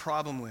Jews had a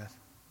problem with.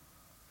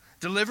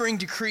 Delivering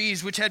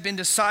decrees which had been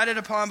decided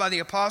upon by the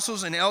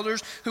apostles and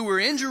elders who were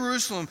in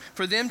Jerusalem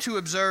for them to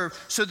observe.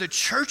 So the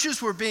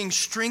churches were being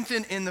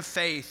strengthened in the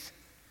faith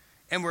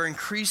and were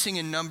increasing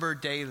in number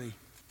daily.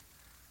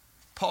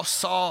 Paul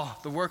saw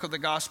the work of the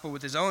gospel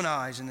with his own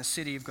eyes in the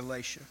city of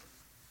Galatia.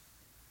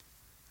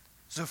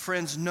 So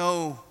friends,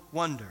 no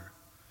wonder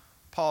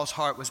Paul's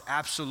heart was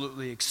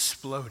absolutely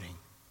exploding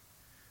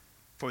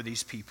for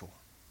these people.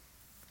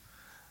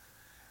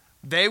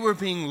 They were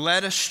being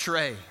led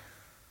astray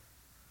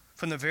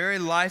from the very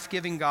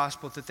life-giving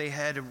gospel that they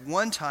had at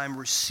one time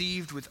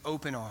received with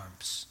open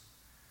arms.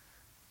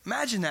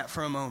 Imagine that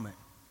for a moment.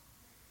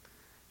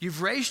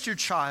 You've raised your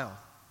child,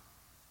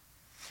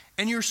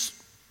 and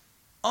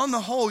on the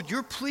whole,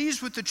 you're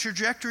pleased with the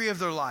trajectory of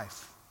their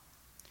life.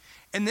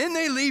 And then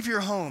they leave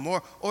your home,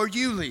 or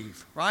you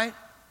leave, right?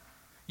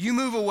 You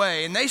move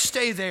away, and they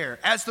stay there,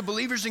 as the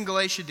believers in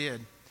Galatia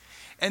did.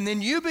 And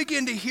then you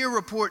begin to hear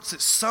reports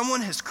that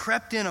someone has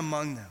crept in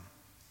among them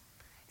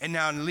and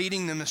now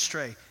leading them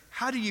astray.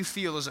 How do you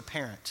feel as a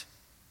parent?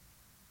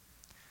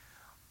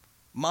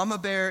 Mama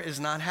Bear is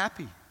not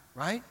happy,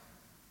 right?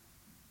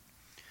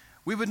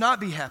 We would not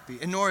be happy,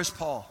 and nor is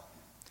Paul.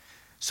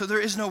 So there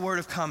is no word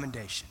of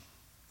commendation,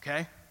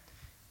 okay?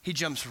 He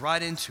jumps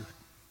right into it,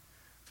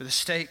 for the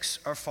stakes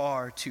are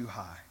far too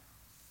high.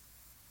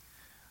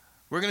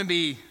 We're going to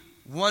be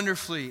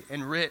wonderfully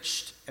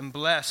enriched and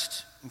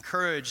blessed,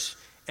 encouraged,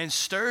 and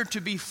stirred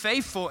to be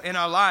faithful in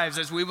our lives,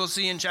 as we will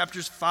see in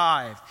chapters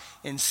 5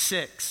 and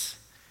 6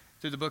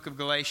 through the book of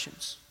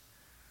Galatians.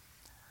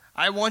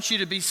 I want you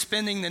to be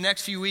spending the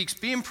next few weeks,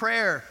 be in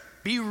prayer,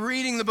 be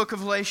reading the book of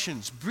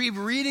Galatians, be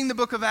reading the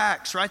book of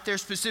Acts, right there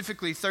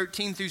specifically,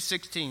 13 through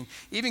 16.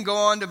 Even go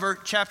on to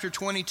chapter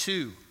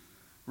 22.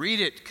 Read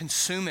it,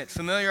 consume it,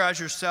 familiarize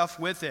yourself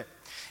with it.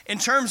 In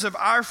terms of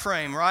our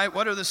frame, right,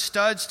 what are the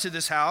studs to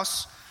this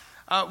house?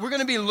 We're going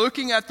to be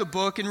looking at the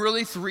book in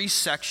really 3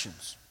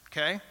 sections,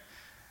 okay?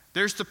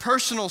 There's the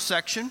personal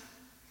section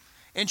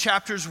in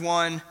chapters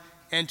 1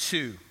 and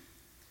 2.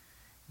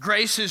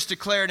 Grace is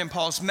declared in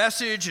Paul's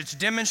message, it's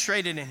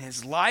demonstrated in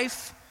his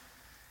life,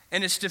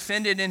 and it's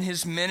defended in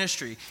his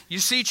ministry. You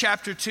see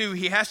chapter 2,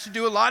 he has to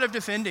do a lot of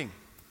defending.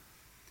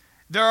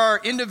 There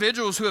are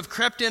individuals who have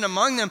crept in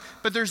among them,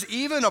 but there's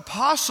even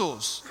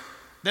apostles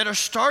that are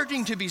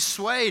starting to be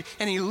swayed,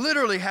 and he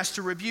literally has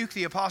to rebuke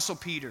the apostle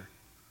Peter.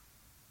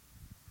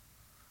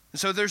 And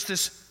so there's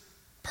this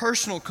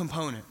personal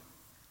component.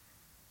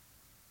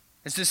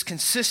 It's this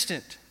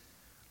consistent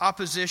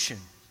opposition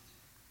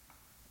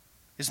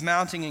is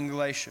mounting in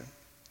Galatia.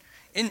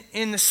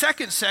 In the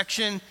second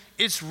section,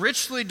 it's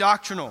richly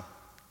doctrinal,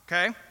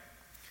 okay?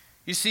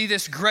 You see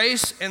this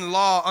grace and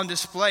law on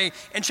display.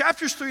 And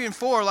chapters 3 and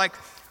 4, like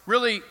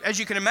really, as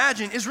you can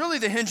imagine, is really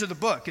the hinge of the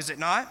book, is it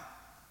not?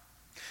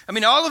 I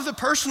mean, all of the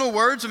personal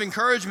words of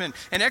encouragement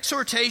and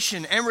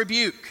exhortation and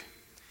rebuke,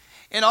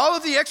 and all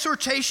of the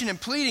exhortation and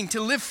pleading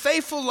to live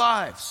faithful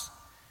lives,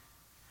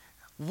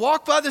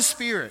 walk by the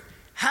Spirit,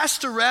 has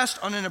to rest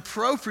on an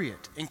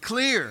appropriate and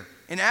clear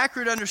and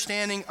accurate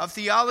understanding of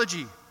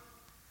theology.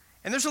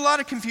 And there's a lot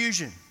of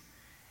confusion.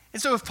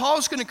 And so if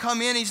Paul's going to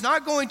come in, he's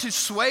not going to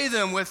sway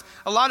them with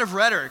a lot of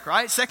rhetoric,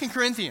 right? 2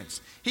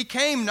 Corinthians. He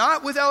came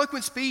not with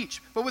eloquent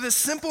speech, but with a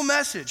simple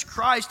message,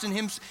 Christ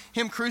and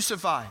him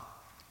crucified.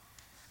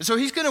 And so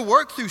he's going to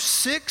work through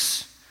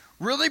 6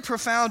 really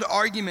profound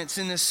arguments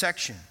in this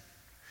section,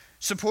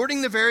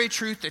 supporting the very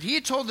truth that he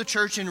had told the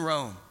church in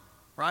Rome,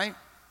 right?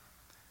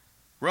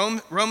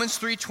 Romans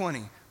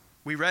 3:20.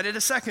 We read it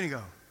a second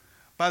ago.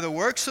 By the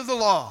works of the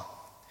law,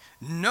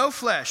 no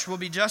flesh will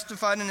be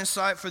justified in his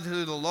sight, for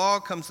through the law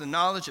comes the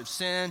knowledge of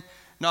sin.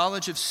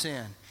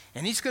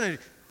 And he's going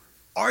to,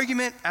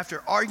 argument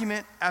after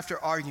argument after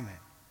argument,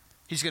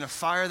 he's going to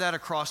fire that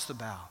across the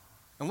bow.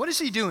 And what is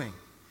he doing?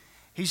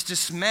 He's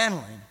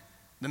dismantling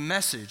the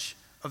message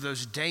of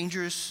those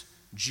dangerous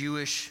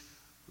Jewish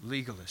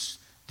legalists,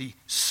 the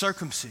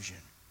circumcision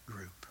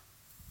group.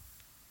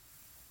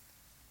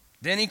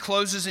 Then he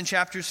closes in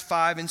chapters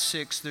 5 and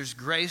 6. There's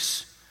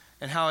grace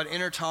and how it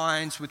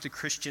intertwines with the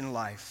Christian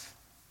life.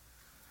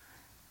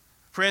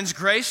 Friends,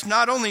 grace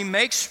not only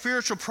makes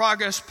spiritual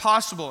progress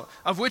possible,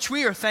 of which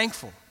we are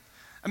thankful.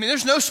 I mean,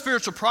 there's no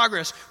spiritual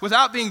progress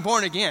without being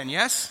born again,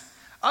 yes?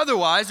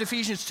 Otherwise,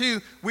 Ephesians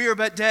 2, we are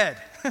but dead,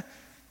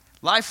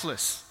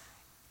 lifeless,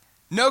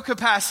 no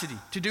capacity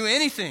to do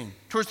anything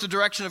towards the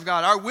direction of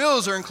God. Our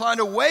wills are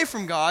inclined away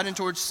from God and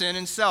towards sin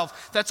and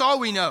self. That's all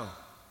we know.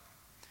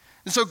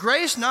 And so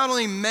grace not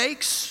only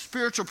makes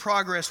spiritual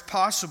progress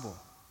possible,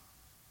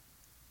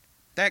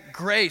 that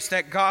grace,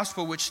 that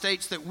gospel which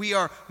states that we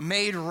are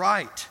made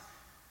right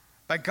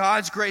by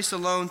God's grace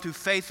alone, through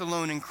faith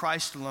alone, in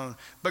Christ alone.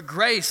 But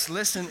grace,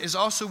 listen, is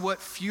also what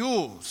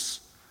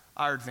fuels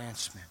our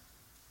advancement.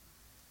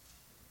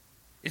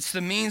 It's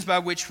the means by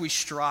which we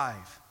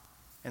strive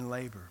and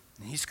labor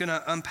And he's going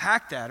to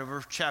unpack that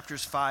over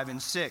chapters 5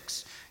 and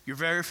 6. You're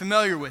very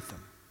familiar with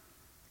them.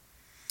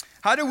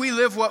 How do we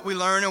live what we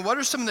learn, and what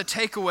are some of the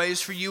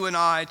takeaways for you and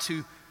I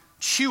to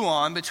chew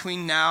on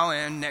between now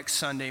and next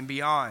Sunday and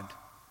beyond?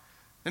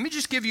 Let me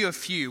just give you a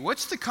few.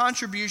 What's the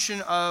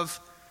contribution of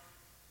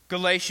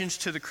Galatians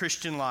to the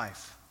Christian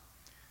life?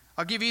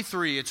 I'll give you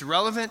 3. It's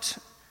relevant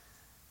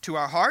to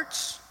our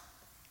hearts,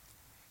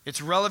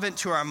 it's relevant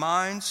to our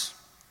minds,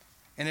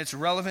 and it's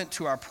relevant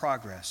to our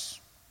progress.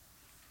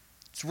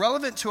 It's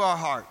relevant to our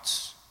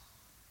hearts.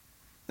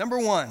 Number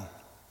 1,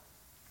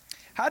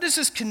 how does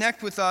this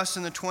connect with us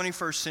in the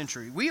 21st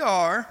century? We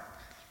are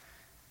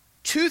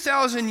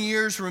 2,000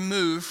 years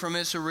removed from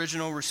its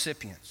original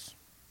recipients.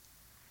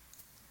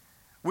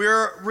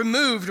 We're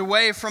removed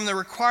away from the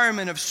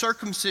requirement of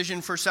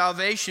circumcision for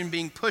salvation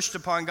being pushed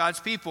upon God's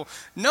people.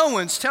 No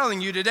one's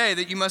telling you today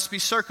that you must be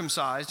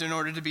circumcised in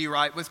order to be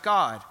right with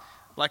God,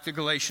 like the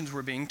Galatians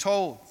were being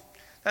told.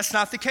 That's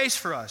not the case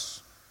for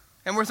us,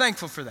 and we're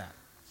thankful for that.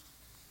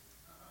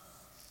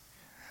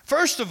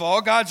 First of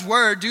all, God's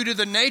word, due to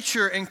the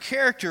nature and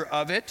character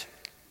of it,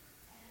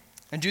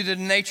 and due to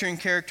the nature and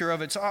character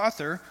of its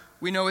author,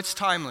 we know it's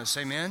timeless,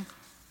 amen?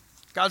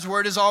 God's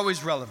word is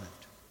always relevant.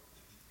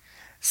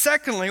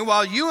 Secondly,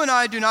 while you and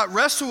I do not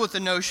wrestle with the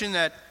notion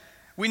that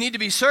we need to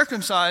be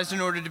circumcised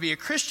in order to be a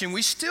Christian,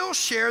 we still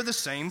share the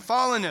same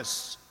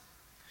fallenness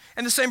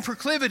and the same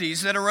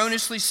proclivities that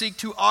erroneously seek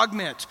to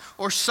augment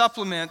or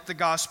supplement the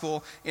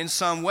gospel in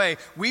some way.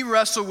 We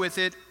wrestle with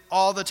it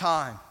all the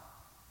time.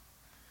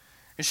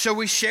 And so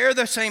we share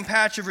the same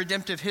patch of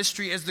redemptive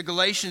history as the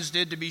Galatians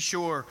did, to be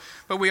sure,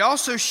 but we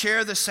also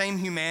share the same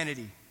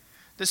humanity,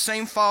 the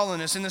same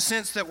fallenness, in the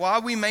sense that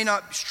while we may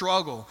not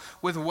struggle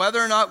with whether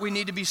or not we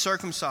need to be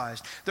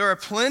circumcised, there are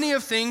plenty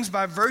of things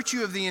by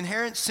virtue of the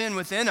inherent sin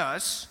within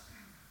us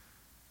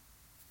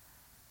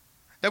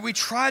that we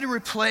try to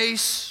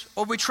replace,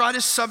 or we try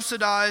to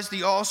subsidize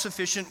the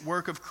all-sufficient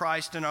work of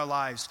Christ in our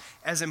lives,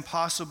 as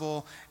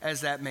impossible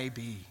as that may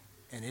be.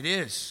 And it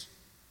is.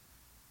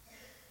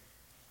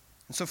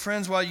 And so,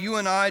 friends, while you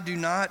and I do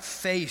not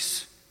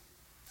face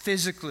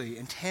physically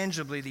and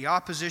tangibly the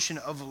opposition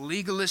of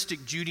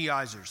legalistic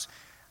Judaizers,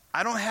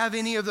 I don't have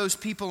any of those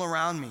people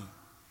around me.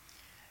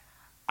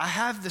 I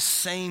have the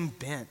same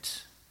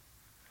bent.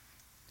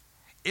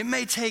 It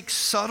may take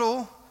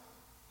subtle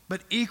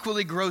but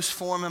equally gross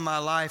form in my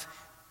life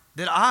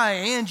that I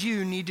and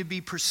you need to be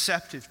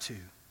perceptive to.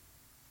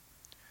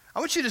 I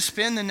want you to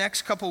spend the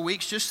next couple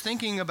weeks just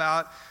thinking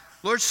about,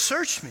 Lord,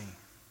 search me.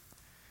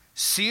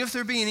 See if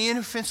there be any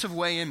inoffensive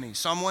way in me.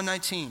 Psalm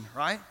 119,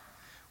 right?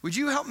 Would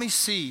you help me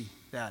see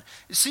that?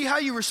 See how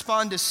you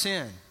respond to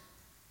sin.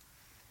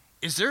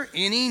 Is there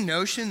any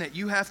notion that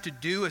you have to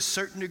do a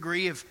certain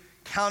degree of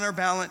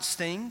counterbalance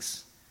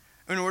things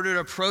in order to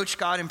approach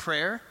God in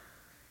prayer?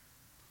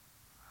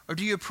 Or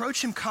do you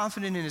approach him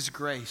confident in his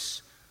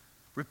grace,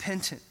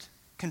 repentant,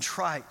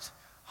 contrite,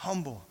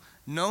 humble,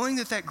 knowing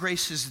that that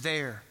grace is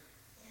there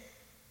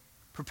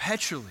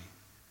perpetually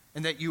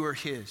and that you are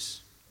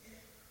his?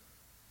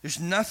 There's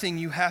nothing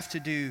you have to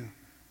do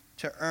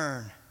to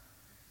earn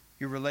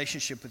your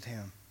relationship with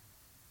him.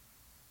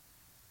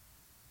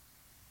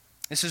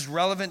 This is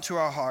relevant to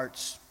our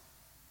hearts.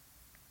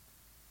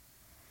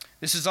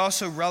 This is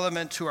also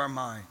relevant to our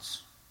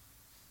minds.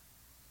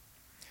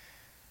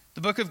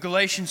 The book of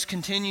Galatians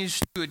continues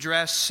to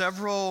address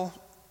several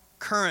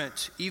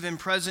current, even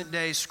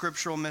present-day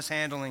scriptural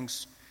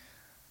mishandlings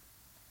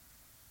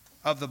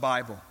of the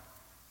Bible.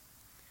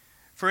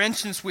 For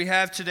instance, we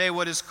have today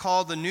what is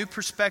called the New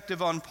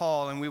Perspective on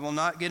Paul, and we will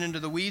not get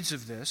into the weeds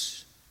of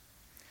this.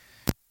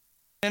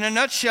 In a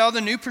nutshell,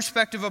 the New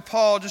Perspective of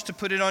Paul, just to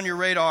put it on your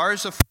radar,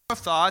 is a form of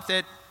thought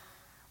that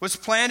was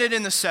planted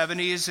in the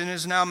 70s and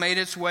has now made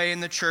its way in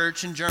the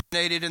church and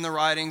germinated in the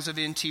writings of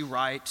N.T.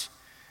 Wright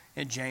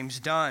and James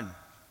Dunn.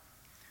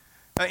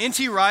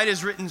 N.T. Wright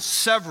has written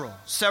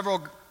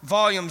several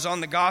volumes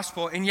on the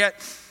gospel, and yet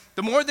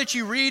the more that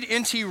you read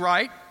N.T.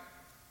 Wright,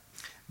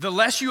 the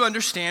less you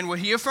understand what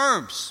he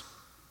affirms.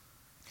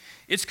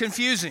 It's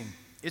confusing,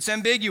 it's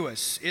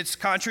ambiguous, it's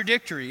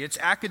contradictory, it's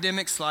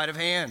academic sleight of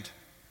hand.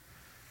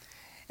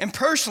 And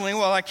personally,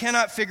 while I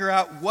cannot figure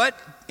out what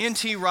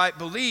N.T. Wright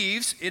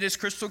believes, it is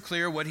crystal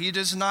clear what he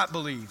does not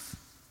believe.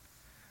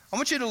 I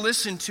want you to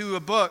listen to a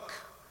book,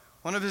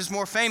 one of his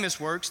more famous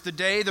works, The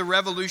Day the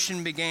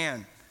Revolution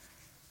Began.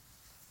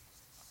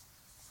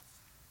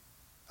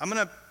 I'm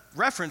going to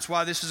reference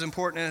why this is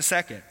important in a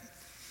second.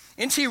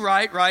 N.T.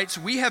 Wright writes,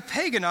 "We have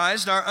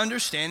paganized our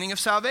understanding of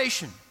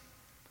salvation,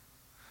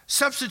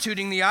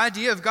 substituting the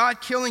idea of God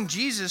killing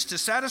Jesus to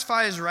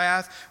satisfy his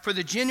wrath for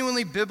the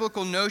genuinely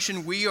biblical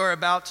notion we are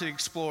about to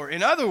explore."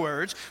 In other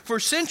words, for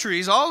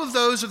centuries, all of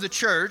those of the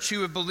church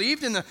who have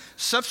believed in the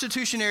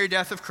substitutionary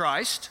death of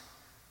Christ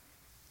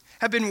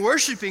have been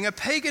worshiping a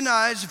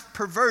paganized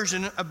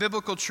perversion of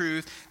biblical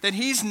truth that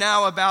he's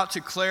now about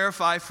to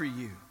clarify for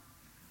you,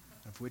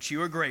 of which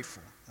you are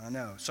grateful. I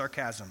know,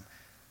 sarcasm.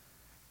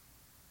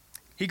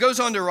 He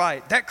goes on to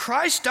write, that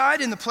Christ died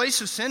in the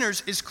place of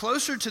sinners is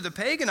closer to the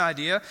pagan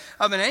idea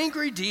of an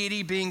angry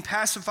deity being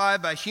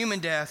pacified by human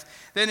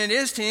death than it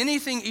is to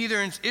anything either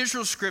in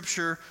Israel's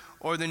scripture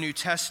or the New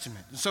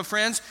Testament. And so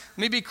friends,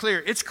 let me be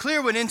clear. It's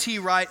clear what N.T.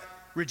 Wright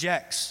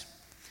rejects.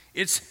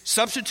 It's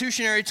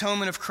substitutionary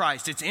atonement of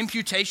Christ. It's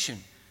imputation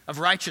of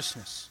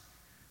righteousness.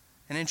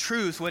 And in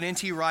truth, what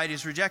N.T. Wright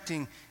is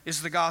rejecting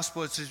is the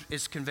gospel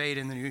it's conveyed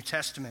in the New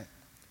Testament.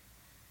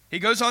 He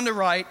goes on to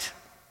write,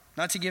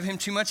 not to give him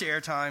too much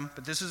airtime,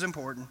 but this is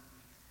important.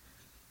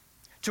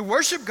 To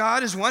worship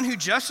God as one who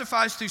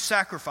justifies through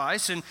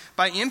sacrifice and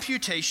by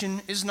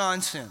imputation is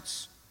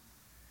nonsense.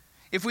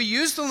 If we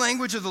use the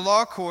language of the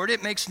law court,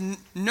 it makes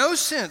no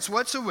sense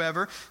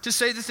whatsoever to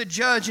say that the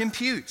judge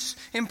imputes,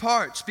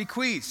 imparts,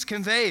 bequeaths,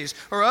 conveys,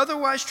 or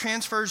otherwise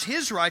transfers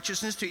his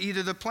righteousness to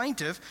either the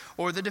plaintiff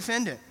or the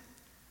defendant.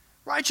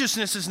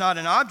 Righteousness is not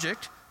an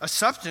object, a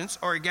substance,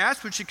 or a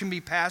gas which it can be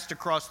passed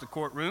across the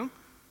courtroom.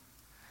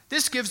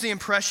 This gives the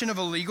impression of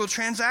a legal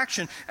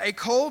transaction, a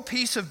cold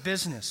piece of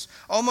business,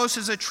 almost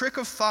as a trick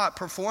of thought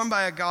performed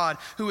by a God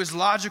who is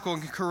logical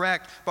and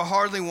correct, but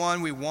hardly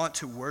one we want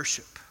to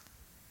worship.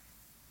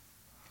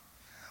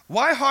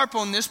 Why harp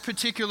on this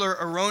particular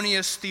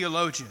erroneous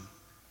theologian?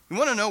 You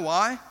want to know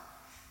why?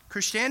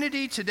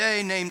 Christianity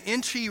Today named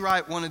N.T.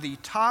 Wright one of the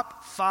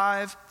top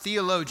 5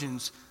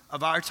 theologians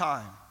of our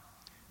time.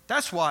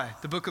 That's why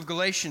the book of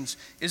Galatians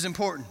is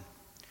important.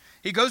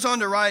 He goes on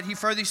to write, he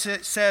further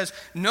says,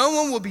 no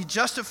one will be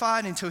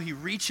justified until he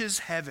reaches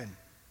heaven.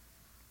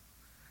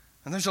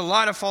 And there's a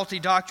lot of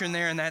faulty doctrine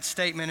there in that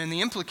statement, and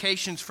the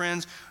implications,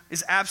 friends,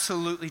 is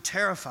absolutely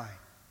terrifying.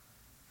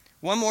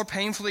 One more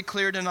painfully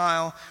clear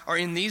denial are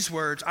in these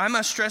words, I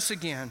must stress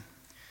again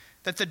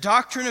that the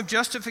doctrine of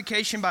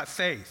justification by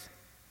faith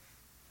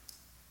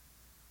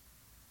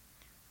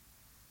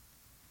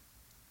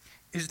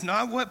is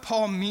not what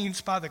Paul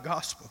means by the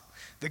gospel.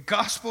 The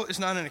gospel is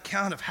not an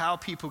account of how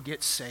people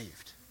get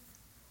saved.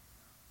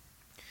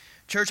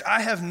 Church,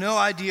 I have no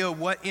idea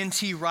what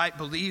N.T. Wright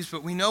believes,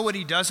 but we know what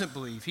he doesn't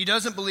believe. He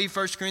doesn't believe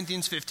 1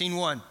 Corinthians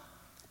 15:1.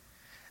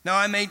 Now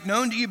I make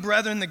known to you,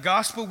 brethren, the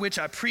gospel which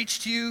I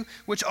preached to you,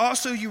 which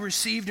also you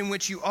received, in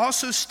which you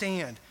also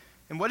stand.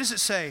 And what does it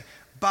say?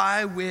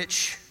 By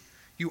which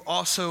you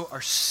also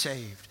are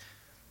saved.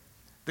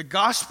 The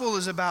gospel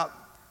is about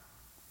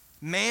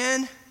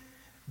man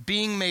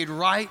being made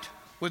right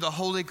with a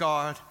holy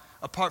God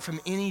apart from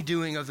any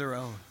doing of their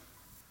own.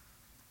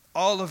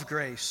 All of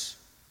grace.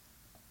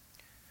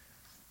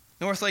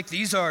 Northlake,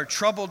 these are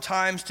troubled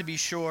times to be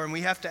sure, and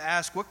we have to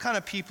ask, what kind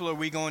of people are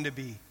we going to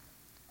be?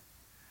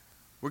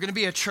 We're going to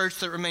be a church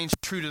that remains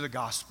true to the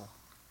gospel,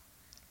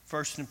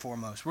 first and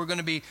foremost. We're going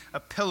to be a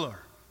pillar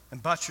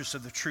and buttress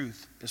of the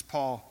truth, as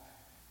Paul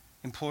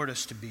implored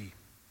us to be.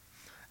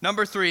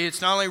 Number 3,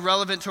 it's not only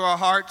relevant to our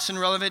hearts and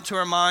relevant to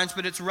our minds,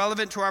 but it's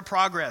relevant to our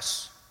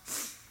progress.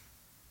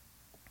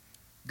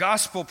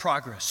 Gospel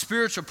progress,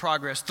 spiritual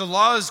progress. The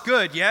law is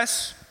good,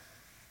 yes?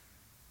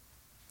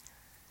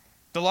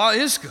 The law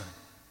is good.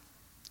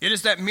 It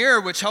is that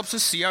mirror which helps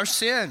us see our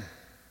sin.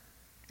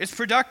 It's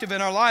productive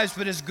in our lives,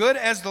 but as good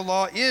as the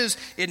law is,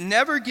 it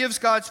never gives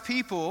God's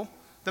people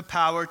the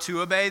power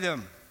to obey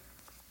them.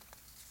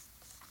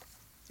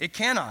 It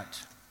cannot.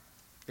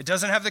 It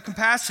doesn't have the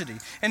capacity.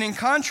 And in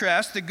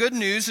contrast, the good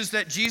news is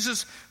that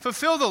Jesus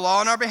fulfilled the law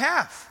on our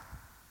behalf.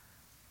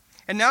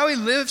 And now he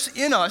lives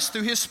in us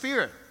through his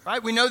Spirit,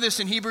 right? We know this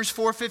in Hebrews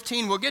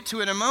 4:15. We'll get to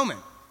it in a moment.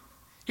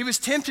 He was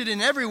tempted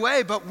in every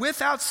way, but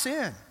without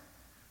sin.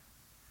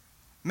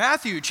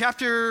 Matthew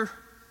chapter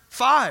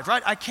 5,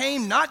 right? I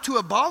came not to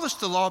abolish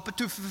the law, but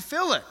to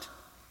fulfill it.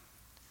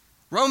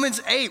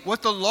 Romans 8,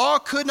 what the law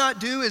could not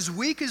do, as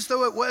weak as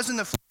though it was in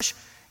the flesh,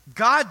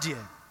 God did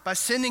by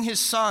sending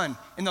his Son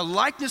in the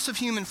likeness of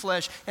human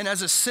flesh and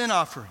as a sin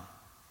offering.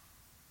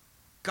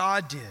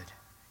 God did.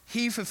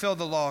 He fulfilled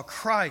the law.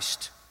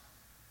 Christ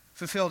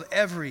fulfilled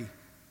every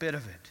bit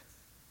of it.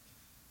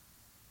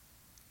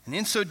 And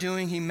in so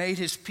doing, he made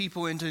his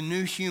people into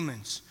new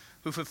humans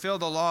who fulfill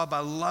the law by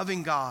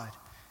loving God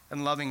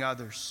and loving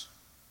others.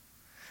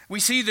 We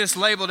see this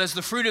labeled as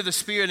the fruit of the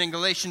Spirit in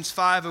Galatians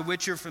 5, of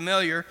which you're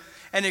familiar,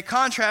 and it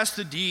contrasts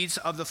the deeds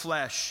of the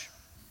flesh.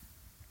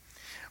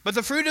 But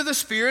the fruit of the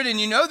Spirit,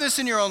 and you know this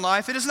in your own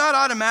life, it is not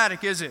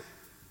automatic, is it?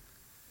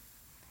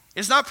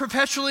 It's not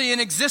perpetually in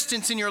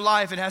existence in your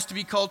life. It has to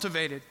be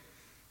cultivated.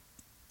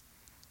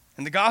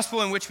 And the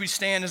gospel in which we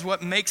stand is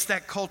what makes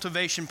that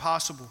cultivation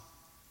possible.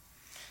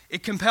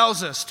 It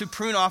compels us to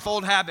prune off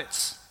old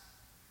habits.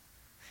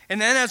 And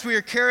then as we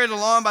are carried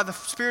along by the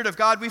Spirit of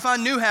God, we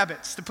find new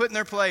habits to put in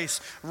their place,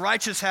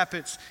 righteous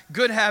habits,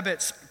 good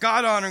habits,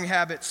 God-honoring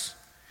habits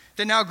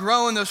that now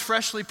grow in those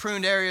freshly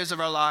pruned areas of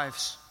our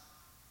lives.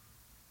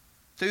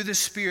 Through the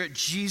Spirit,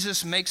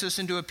 Jesus makes us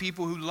into a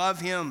people who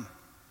love him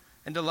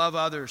and to love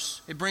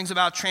others. It brings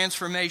about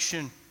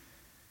transformation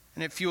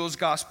and it fuels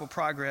gospel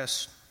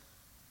progress.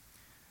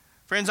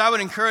 Friends, I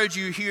would encourage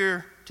you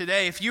here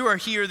today, if you are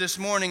here this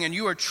morning and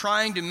you are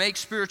trying to make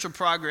spiritual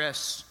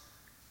progress,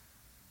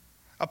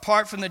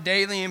 apart from the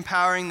daily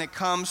empowering that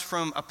comes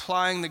from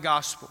applying the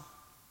gospel,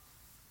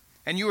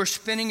 and you are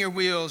spinning your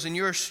wheels and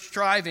you are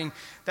striving,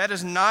 that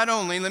is not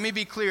only, let me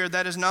be clear,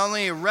 that is not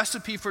only a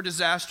recipe for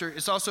disaster,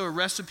 it's also a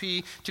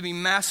recipe to be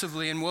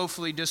massively and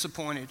woefully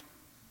disappointed.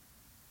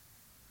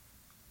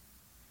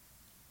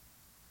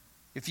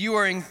 If you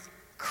are in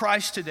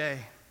Christ today,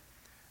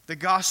 the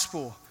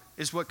gospel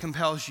is what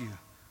compels you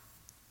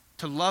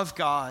to love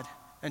God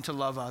and to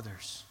love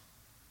others.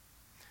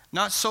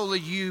 Not solely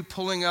you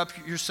pulling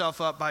yourself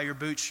up by your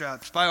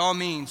bootstraps. By all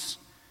means,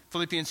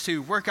 Philippians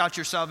 2, work out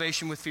your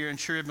salvation with fear and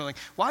trembling.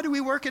 Why do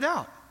we work it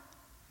out?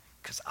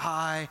 Because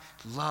I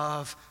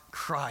love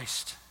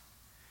Christ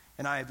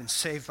and I have been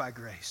saved by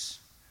grace.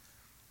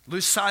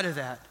 Lose sight of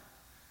that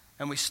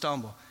and we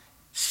stumble.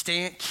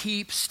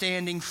 Keep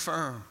standing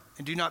firm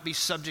and do not be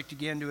subject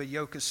again to a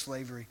yoke of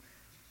slavery.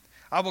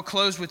 I will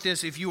close with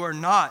this. If you are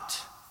not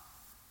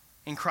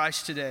in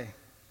Christ today,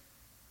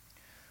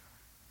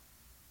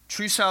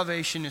 true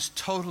salvation is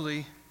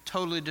totally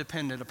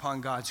dependent upon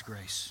God's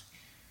grace.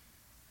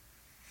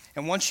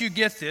 And once you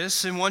get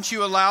this, and once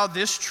you allow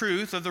this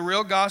truth of the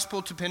real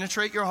gospel to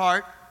penetrate your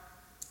heart,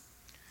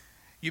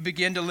 you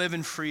begin to live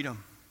in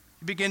freedom.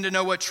 You begin to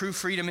know what true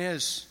freedom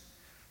is.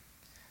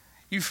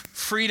 You've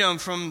freedom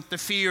from the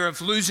fear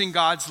of losing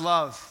God's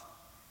love.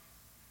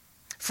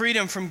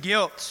 Freedom from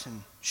guilt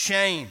and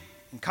shame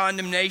and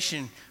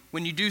condemnation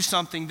when you do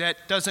something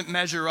that doesn't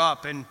measure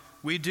up, and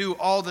we do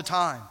all the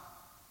time.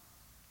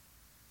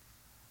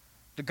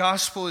 The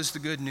gospel is the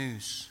good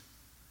news.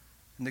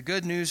 And the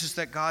good news is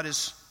that God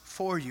is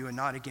for you and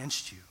not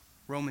against you.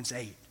 Romans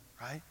 8,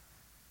 right?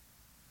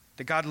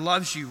 That God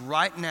loves you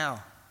right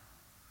now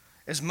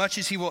as much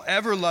as he will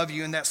ever love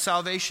you, and that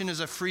salvation is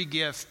a free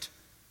gift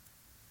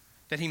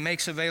that he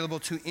makes available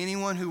to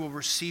anyone who will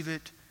receive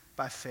it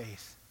by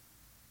faith.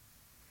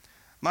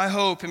 My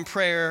hope and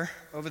prayer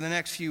over the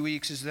next few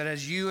weeks is that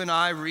as you and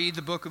I read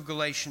the book of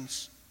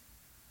Galatians,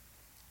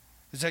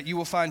 is that you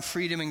will find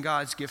freedom in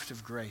God's gift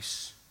of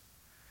grace.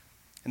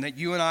 And that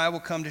you and I will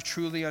come to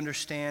truly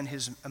understand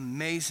his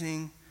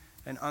amazing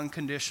and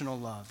unconditional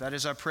love. That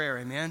is our prayer,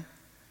 amen?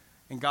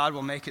 And God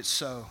will make it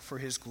so for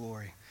his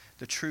glory.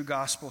 The true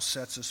gospel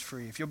sets us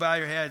free. If you'll bow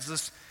your heads,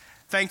 let's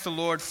thank the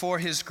Lord for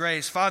his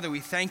grace. Father,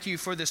 we thank you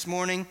for this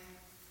morning.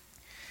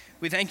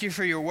 We thank you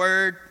for your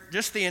word,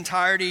 just the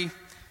entirety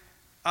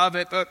of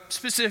it. But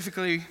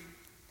specifically,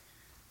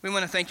 we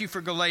want to thank you for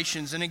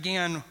Galatians. And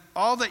again,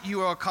 all that you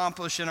will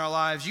accomplish in our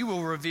lives, you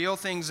will reveal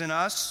things in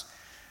us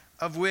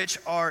of which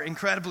are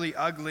incredibly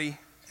ugly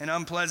and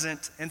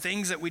unpleasant, and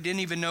things that we didn't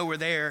even know were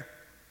there.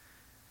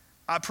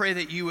 I pray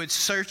that you would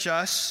search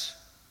us,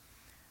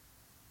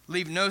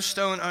 leave no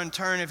stone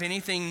unturned. If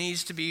anything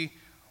needs to be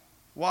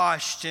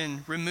washed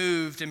and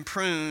removed and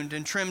pruned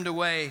and trimmed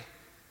away,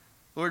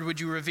 Lord, would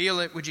you reveal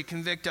it? Would you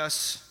convict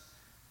us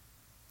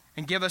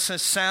and give us a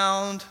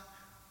sound,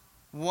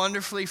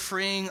 wonderfully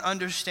freeing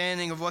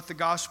understanding of what the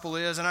gospel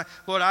is? And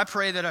Lord, I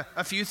pray that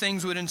a few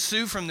things would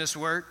ensue from this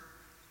work.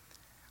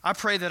 I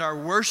pray that our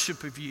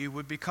worship of you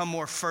would become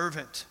more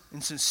fervent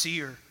and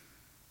sincere.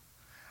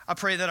 I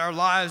pray that our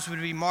lives would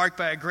be marked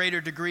by a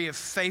greater degree of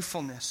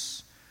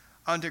faithfulness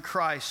unto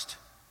Christ.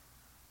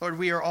 Lord,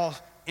 we are all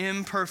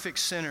imperfect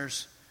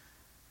sinners,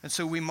 and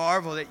so we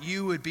marvel that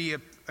you would be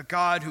a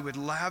God who would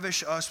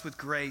lavish us with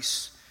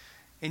grace,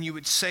 and you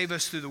would save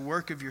us through the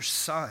work of your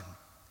Son.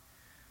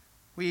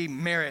 We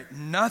merit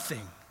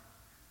nothing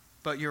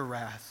but your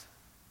wrath.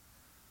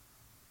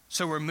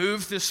 So we're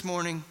moved this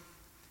morning.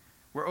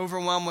 We're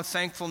overwhelmed with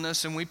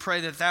thankfulness, and we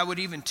pray that that would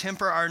even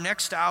temper our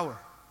next hour,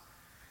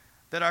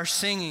 that our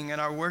singing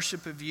and our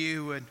worship of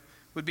you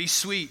would be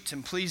sweet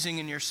and pleasing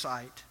in your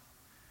sight.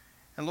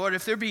 And Lord,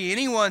 if there be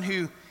anyone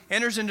who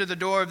enters into the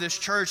door of this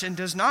church and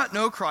does not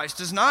know Christ,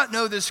 does not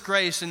know this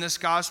grace and this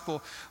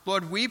gospel,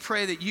 Lord, we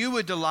pray that you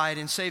would delight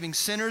in saving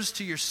sinners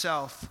to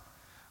yourself,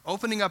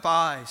 opening up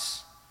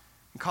eyes,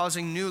 and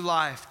causing new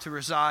life to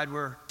reside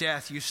where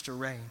death used to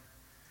reign.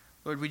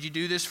 Lord, would you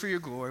do this for your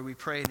glory? We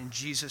pray it in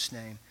Jesus'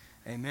 name.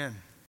 Amen.